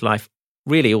rest of his life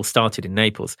really all started in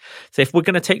Naples. So if we're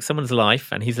going to take someone's life,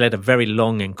 and he's led a very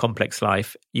long and complex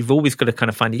life, you've always got to kind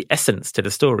of find the essence to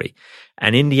the story.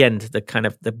 And in the end, the kind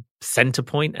of the center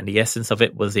point and the essence of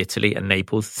it was Italy and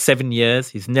Naples. 7 years.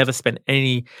 He's never spent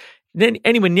anywhere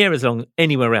near as long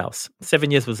anywhere else. 7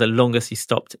 years was the longest he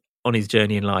stopped on his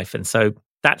journey in life. And so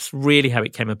that's really how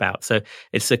it came about. So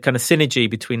it's a kind of synergy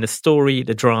between the story,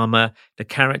 the drama, the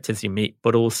characters you meet,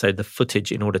 but also the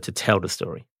footage in order to tell the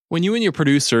story. When you and your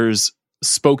producers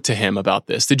spoke to him about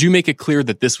this, did you make it clear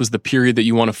that this was the period that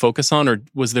you want to focus on, or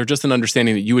was there just an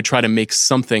understanding that you would try to make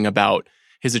something about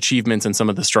his achievements and some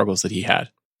of the struggles that he had?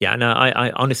 Yeah, no,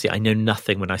 I honestly, I know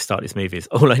nothing when I start these movies.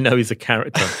 All I know is a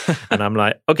character. And I'm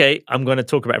like, okay, I'm going to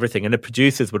talk about everything. And the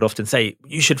producers would often say,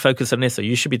 you should focus on this, or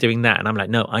you should be doing that. And I'm like,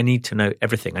 no, I need to know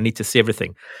everything. I need to see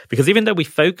everything. Because even though we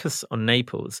focus on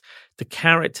Naples, the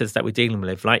characters that we're dealing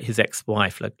with, like his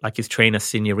ex-wife, like his trainer,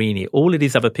 Signorini, all of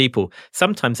these other people,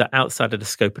 sometimes are outside of the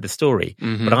scope of the story.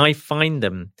 Mm-hmm. But I find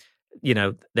them,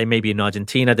 they may be in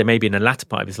Argentina, they may be in the latter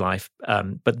part of his life,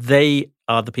 but they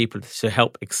are the people to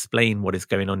help explain what is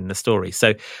going on in the story.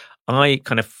 So I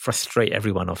kind of frustrate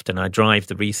everyone often. I drive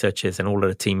the researchers and all of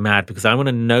the team mad because I want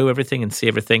to know everything and see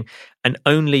everything. And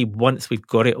only once we've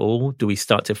got it all do we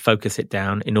start to focus it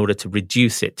down in order to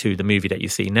reduce it to the movie that you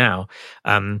see now.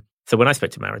 So when I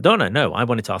spoke to Maradona, no, I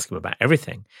wanted to ask him about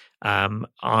everything.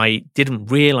 I didn't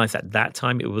realize at that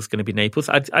time it was going to be Naples.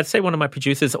 I'd say one of my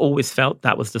producers always felt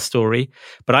that was the story.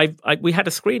 But we had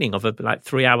a screening of a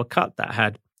 3-hour cut that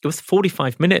had it was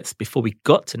 45 minutes before we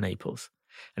got to Naples.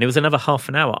 And it was another half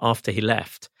an hour after he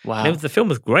left. Wow. And the film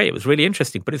was great. It was really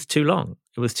interesting, but it's too long.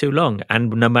 It was too long.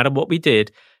 And no matter what we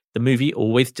did, the movie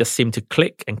always just seemed to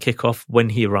click and kick off when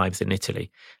he arrives in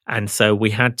Italy. And so we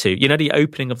had to, the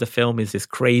opening of the film is this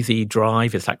crazy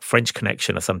drive. It's like French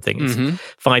Connection or something. It's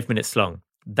 5 minutes long.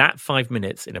 That 5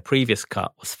 minutes in a previous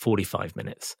cut was 45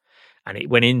 minutes. And it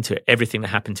went into everything that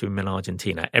happened to him in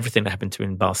Argentina, everything that happened to him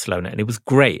in Barcelona. And it was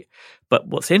great. But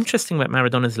what's interesting about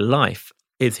Maradona's life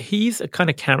is he's a kind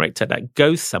of character that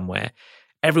goes somewhere.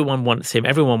 Everyone wants him.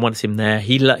 Everyone wants him there.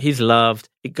 He's loved.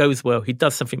 It goes well. He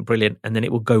does something brilliant, and then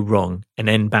it will go wrong and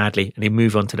end badly, and he'll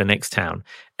move on to the next town.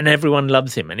 And everyone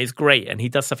loves him, and it's great, and he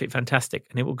does something fantastic,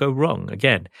 and it will go wrong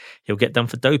again. He'll get done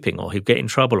for doping, or he'll get in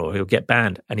trouble, or he'll get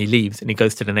banned, and he leaves, and he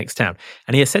goes to the next town.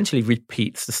 And he essentially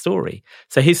repeats the story.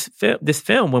 So this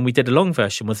film, when we did a long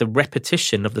version, was a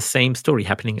repetition of the same story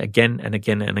happening again and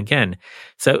again and again.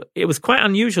 So it was quite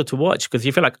unusual to watch, because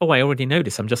you feel like, I already know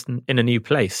this. I'm just in a new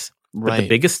place. But the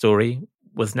biggest story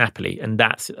was Napoli, and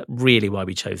that's really why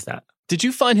we chose that. Did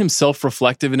you find him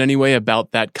self-reflective in any way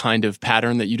about that kind of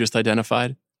pattern that you just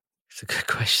identified? It's a good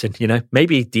question.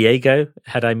 Maybe Diego,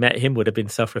 had I met him, would have been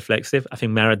self-reflexive. I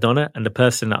think Maradona and the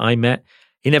person that I met,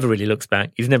 he never really looks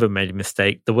back. He's never made a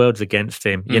mistake. The world's against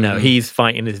him. He's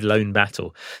fighting his lone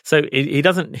battle. So he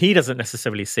doesn't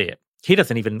necessarily see it.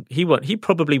 He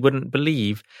probably wouldn't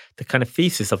believe the kind of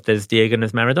thesis of there's Diego and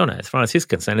there's Maradona. As far as he's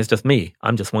concerned, it's just me.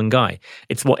 I'm just one guy.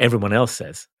 It's what everyone else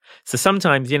says. So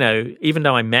sometimes, even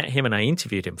though I met him and I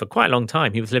interviewed him for quite a long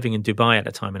time, he was living in Dubai at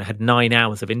the time, and I had 9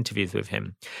 hours of interviews with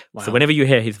him. Wow. So whenever you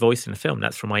hear his voice in the film,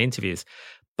 that's from my interviews.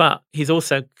 But he's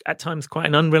also, at times, quite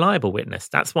an unreliable witness.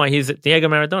 That's why he's Diego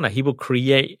Maradona. He will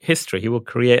create history. He will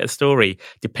create a story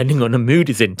depending on the mood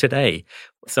he's in today.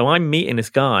 So I'm meeting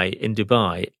this guy in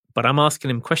Dubai, but I'm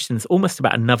asking him questions almost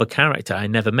about another character I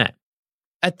never met.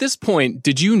 At this point,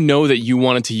 did you know that you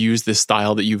wanted to use this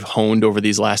style that you've honed over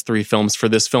these last 3 films for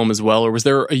this film as well? Or was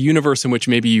there a universe in which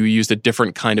maybe you used a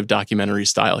different kind of documentary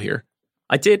style here?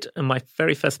 I did. In my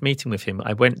very first meeting with him,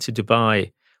 I went to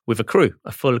Dubai with a crew,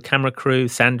 a full camera crew,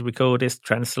 sound recorders,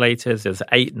 translators. There's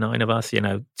 8, 9 of us,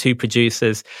 2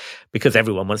 producers, because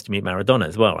everyone wants to meet Maradona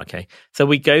as well, okay? So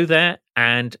we go there,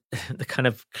 and the kind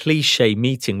of cliche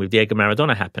meeting with Diego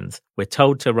Maradona happens. We're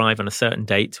told to arrive on a certain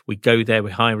date. We go there, we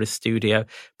hire a studio,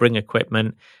 bring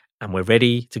equipment, and we're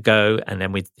ready to go. And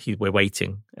then we're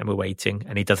waiting,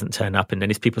 and he doesn't turn up. And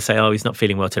then his people say, he's not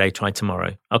feeling well today, try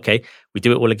tomorrow. Okay, we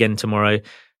do it all again tomorrow.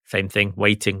 Same thing,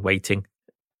 waiting.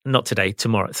 Not today,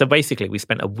 tomorrow. So basically, we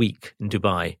spent a week in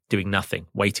Dubai doing nothing,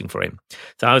 waiting for him.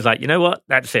 So I was like, you know what?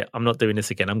 That's it. I'm not doing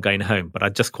this again. I'm going home. But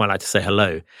I'd just quite like to say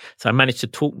hello. So I managed to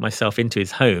talk myself into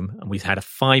his home, and we had a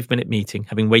 5-minute meeting,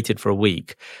 having waited for a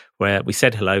week, where we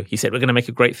said hello. He said, we're going to make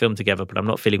a great film together, but I'm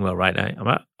not feeling well right now. I'm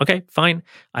like, okay, fine.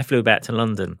 I flew back to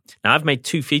London. Now, I've made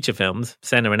 2 feature films,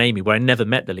 Senna and Amy, where I never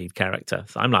met the lead character.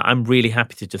 So I'm really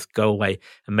happy to just go away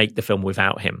and make the film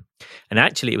without him. And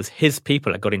actually, it was his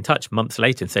people that got in touch months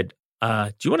later and said,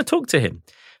 do you want to talk to him?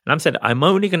 And I said, I'm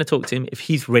only going to talk to him if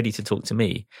he's ready to talk to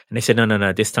me. And they said,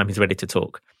 no, this time he's ready to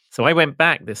talk. So I went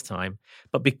back this time.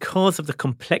 But because of the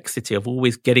complexity of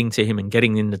always getting to him and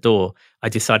getting in the door, I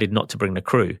decided not to bring the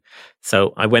crew.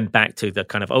 So I went back to the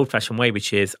kind of old-fashioned way,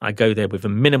 which is I go there with a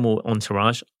minimal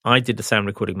entourage. I did the sound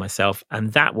recording myself.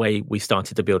 And that way we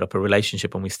started to build up a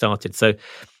relationship when we started. So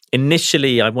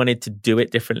initially, I wanted to do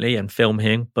it differently and film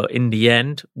him, but in the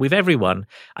end, with everyone,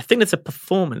 I think there's a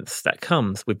performance that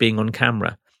comes with being on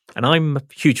camera. And I'm a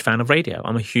huge fan of radio.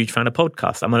 I'm a huge fan of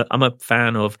podcasts. I'm a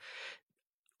fan of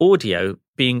audio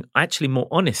being actually more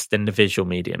honest than the visual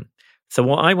medium. So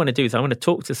what I want to do is I want to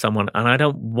talk to someone, and I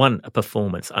don't want a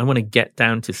performance. I want to get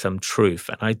down to some truth,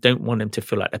 and I don't want them to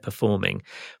feel like they're performing.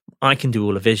 I can do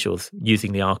all the visuals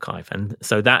using the archive. And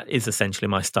so that is essentially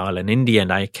my style. And in the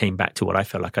end, I came back to what I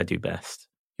felt like I do best.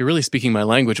 You're really speaking my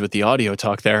language with the audio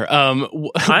talk there.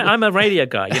 I'm a radio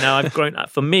guy. I've grown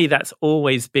up. For me, that's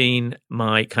always been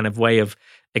my kind of way of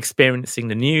experiencing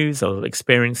the news or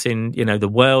experiencing, the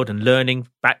world and learning.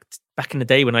 Back in the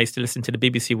day when I used to listen to the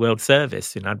BBC World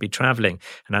Service, I'd be traveling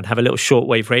and I'd have a little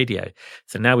shortwave radio.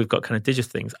 So now we've got kind of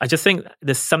digital things. I just think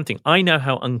there's something, I know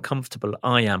how uncomfortable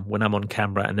I am when I'm on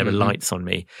camera and there are lights on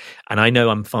me. And I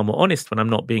know I'm far more honest when I'm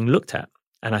not being looked at.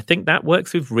 And I think that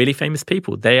works with really famous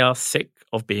people. They are sick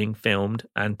of being filmed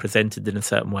and presented in a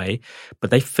certain way,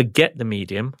 but they forget the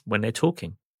medium when they're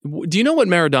talking. Do you know what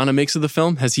Maradona makes of the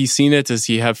film? Has he seen it? Does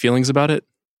he have feelings about it?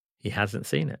 He hasn't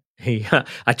seen it.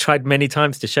 I tried many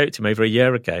times to show it to him over a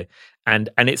year ago. And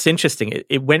it's interesting.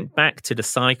 It went back to the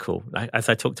cycle, as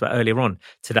I talked about earlier on,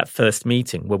 to that first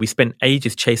meeting where we spent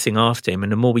ages chasing after him.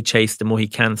 And the more we chased, the more he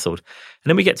cancelled. And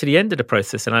then we get to the end of the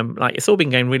process and I'm like, it's all been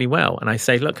going really well. And I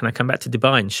say, look, can I come back to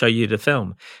Dubai and show you the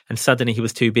film? And suddenly he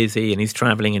was too busy and he's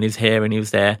traveling and he's here and he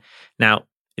was there. Now,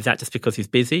 is that just because he's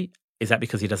busy? Is that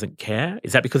because he doesn't care?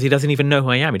 Is that because he doesn't even know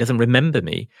who I am? He doesn't remember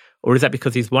me? Or is that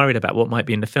because he's worried about what might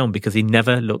be in the film because he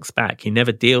never looks back? He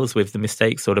never deals with the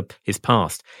mistakes or his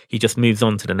past. He just moves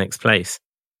on to the next place.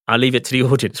 I'll leave it to the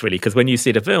audience, really, because when you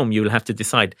see the film, you'll have to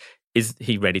decide, is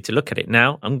he ready to look at it?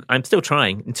 Now, I'm still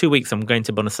trying. In 2 weeks, I'm going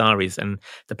to Buenos Aires, and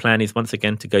the plan is once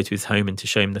again to go to his home and to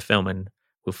show him the film, and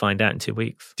we'll find out in 2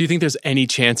 weeks. Do you think there's any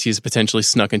chance he's potentially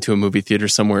snuck into a movie theater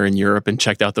somewhere in Europe and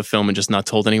checked out the film and just not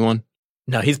told anyone?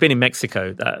 No, he's been in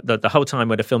Mexico the whole time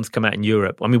where the films come out in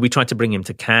Europe. I mean, we tried to bring him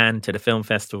to Cannes, to the film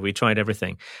festival. We tried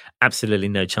everything. Absolutely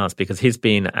no chance because he's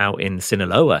been out in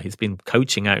Sinaloa. He's been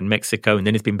coaching out in Mexico and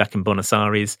then he's been back in Buenos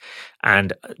Aires.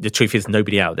 And the truth is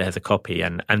nobody out there has a copy.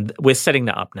 And we're setting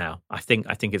that up now. I think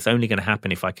it's only going to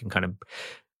happen if I can kind of...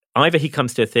 Either he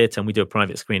comes to a theatre and we do a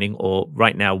private screening, or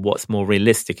right now what's more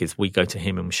realistic is we go to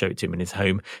him and we show it to him in his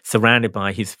home, surrounded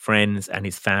by his friends and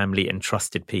his family and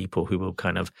trusted people who will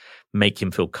kind of make him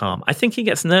feel calm. I think he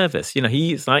gets nervous. You know,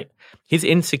 he's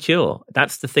insecure.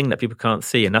 That's the thing that people can't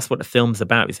see. And that's what the film's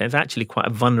about. He's actually quite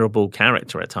a vulnerable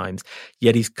character at times,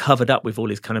 yet he's covered up with all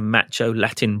his kind of macho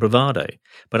Latin bravado.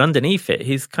 But underneath it,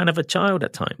 he's kind of a child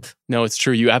at times. No, it's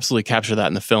true. You absolutely capture that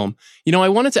in the film. You know, I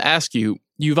wanted to ask you,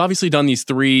 you've obviously done these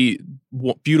 3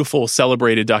 beautiful,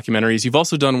 celebrated documentaries. You've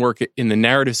also done work in the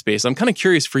narrative space. I'm kind of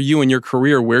curious for you in your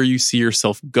career where you see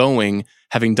yourself going,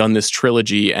 having done this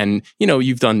trilogy. And, you know,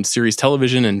 you've done series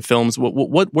television and films. What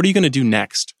are you going to do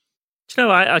next? You know,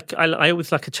 I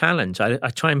always like a challenge. I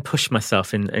try and push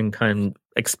myself and kind of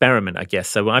experiment, I guess.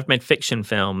 So I've made fiction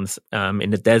films in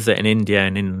the desert in India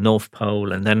and in the North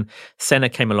Pole. And then Senna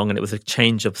came along and it was a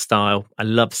change of style. I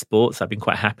love sports. I've been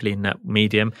quite happily in that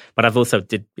medium. But I've also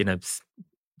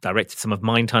directed some of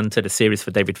Mindhunter, the series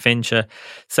for David Fincher.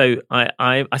 So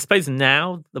I suppose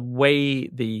now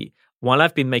while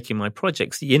I've been making my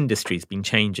projects, the industry's been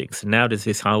changing. So now there's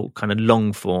this whole kind of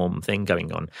long form thing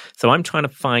going on. So I'm trying to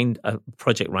find a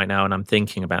project right now and I'm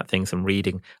thinking about things and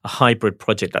reading a hybrid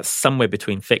project that's somewhere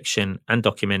between fiction and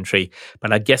documentary.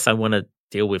 But I guess I want to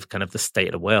deal with kind of the state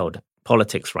of the world,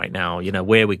 politics right now, you know,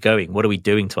 where are we going? What are we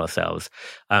doing to ourselves?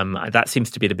 That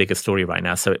seems to be the biggest story right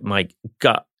now. So my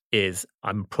gut is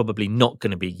I'm probably not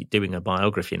going to be doing a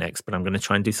biography next, but I'm going to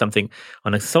try and do something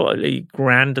on a slightly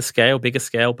grander scale, bigger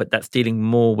scale, but that's dealing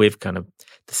more with kind of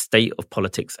the state of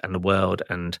politics and the world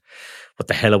and what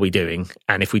the hell are we doing?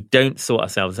 And if we don't sort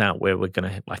ourselves out,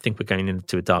 I think we're going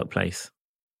into a dark place.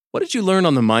 What did you learn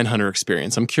on the Mindhunter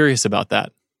experience? I'm curious about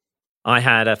that. I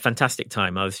had a fantastic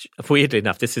time. Weirdly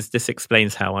enough, this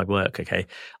explains how I work, okay?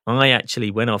 I actually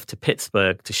went off to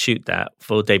Pittsburgh to shoot that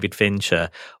for David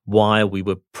Fincher while we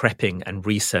were prepping and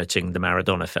researching the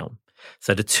Maradona film.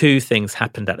 So the two things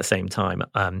happened at the same time.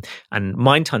 And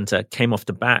Mindhunter came off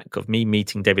the back of me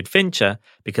meeting David Fincher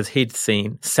because he'd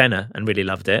seen Senna and really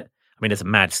loved it. I mean, it's a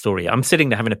mad story. I'm sitting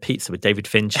there having a pizza with David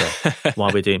Fincher while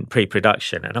we're doing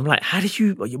pre-production. And I'm like,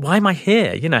 why am I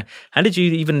here? You know, how did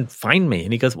you even find me?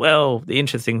 And he goes, well, the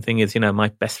interesting thing is, you know, my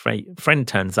best friend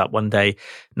turns up one day,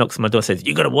 knocks on my door, says,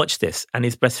 you got to watch this. And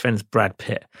his best friend's Brad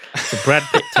Pitt. So Brad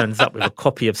Pitt turns up with a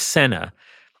copy of Senna.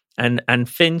 And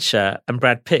Fincher and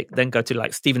Brad Pitt then go to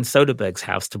like Steven Soderbergh's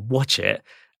house to watch it.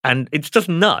 And it's just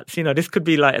nuts. You know, this could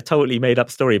be like a totally made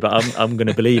up story, but I'm going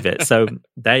to believe it. So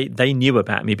they knew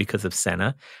about me because of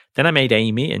Senna. Then I made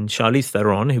Amy, and Charlize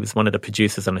Theron, who was one of the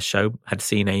producers on the show, had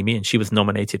seen Amy, and she was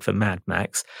nominated for Mad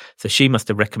Max. So she must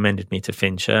have recommended me to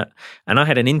Fincher. And I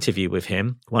had an interview with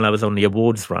him while I was on the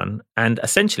awards run. And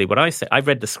essentially what I said, I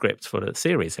read the script for the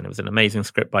series, and it was an amazing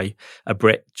script by a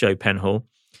Brit, Joe Penhall.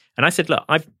 And I said, look,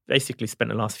 I've basically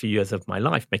spent the last few years of my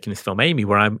life making this film, Amy,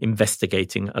 where I'm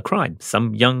investigating a crime.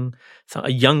 A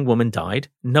young woman died.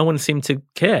 No one seemed to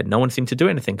care. No one seemed to do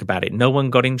anything about it. No one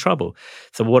got in trouble.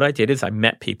 So what I did is I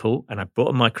met people and I brought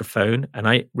a microphone and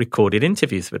I recorded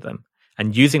interviews with them.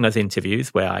 And using those interviews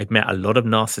where I'd met a lot of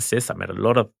narcissists, I met a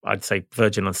lot of, I'd say,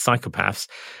 verging on psychopaths,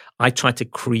 I tried to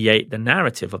create the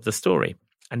narrative of the story.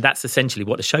 And that's essentially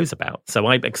what the show's about. So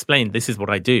I explained, this is what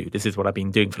I do. This is what I've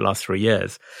been doing for the last 3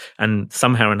 years. And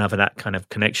somehow or another, that kind of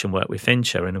connection worked with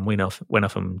Fincher. And then we went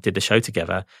off and did the show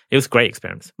together. It was a great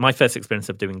experience. My first experience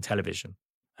of doing television.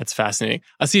 That's fascinating.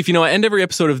 Asif, you know, I end every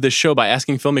episode of this show by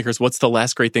asking filmmakers what's the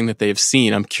last great thing that they've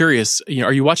seen. I'm curious, you know,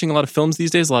 are you watching a lot of films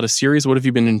these days, a lot of series? What have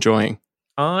you been enjoying?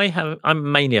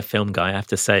 I'm mainly a film guy, I have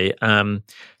to say.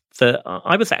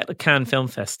 I was at the Cannes Film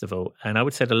Festival, and I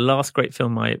would say the last great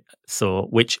film I saw,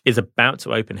 which is about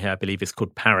to open here, I believe, is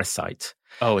called Parasite.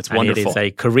 Oh, it's wonderful. It is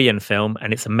a Korean film,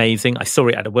 and it's amazing. I saw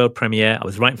it at a world premiere. I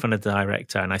was right in front of the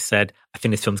director, and I said, I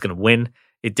think this film's going to win.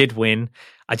 It did win.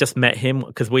 I just met him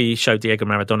because we showed Diego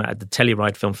Maradona at the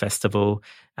Telluride Film Festival,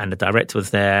 and the director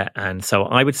was there. And so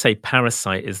I would say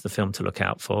Parasite is the film to look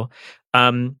out for.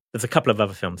 There's a couple of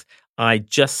other films. I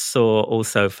just saw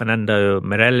also Fernando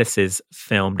Meirelles'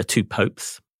 film, The Two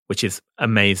Popes, which is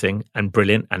amazing and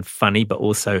brilliant and funny, but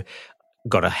also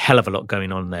got a hell of a lot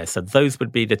going on there. So those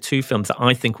would be the two films that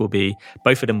I think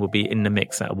both of them will be in the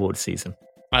mix at award season.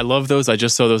 I love those. I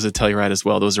just saw those at Telluride as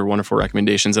well. Those are wonderful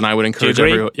recommendations. And I would encourage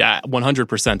everyone. Yeah,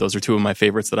 100%. Those are two of my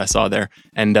favorites that I saw there.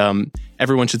 And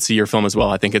everyone should see your film as well.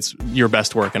 I think it's your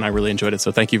best work, and I really enjoyed it.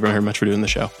 So thank you very much for doing the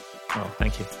show. Oh,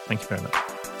 thank you. Thank you very much.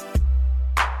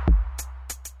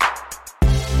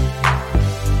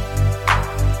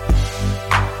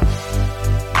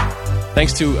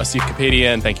 Thanks to Asif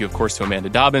Kapadia, and thank you, of course, to Amanda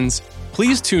Dobbins.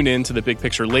 Please tune in to The Big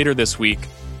Picture later this week,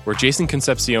 where Jason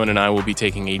Concepcion and I will be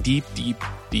taking a deep, deep,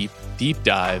 deep, deep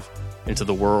dive into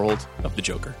the world of the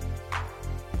Joker.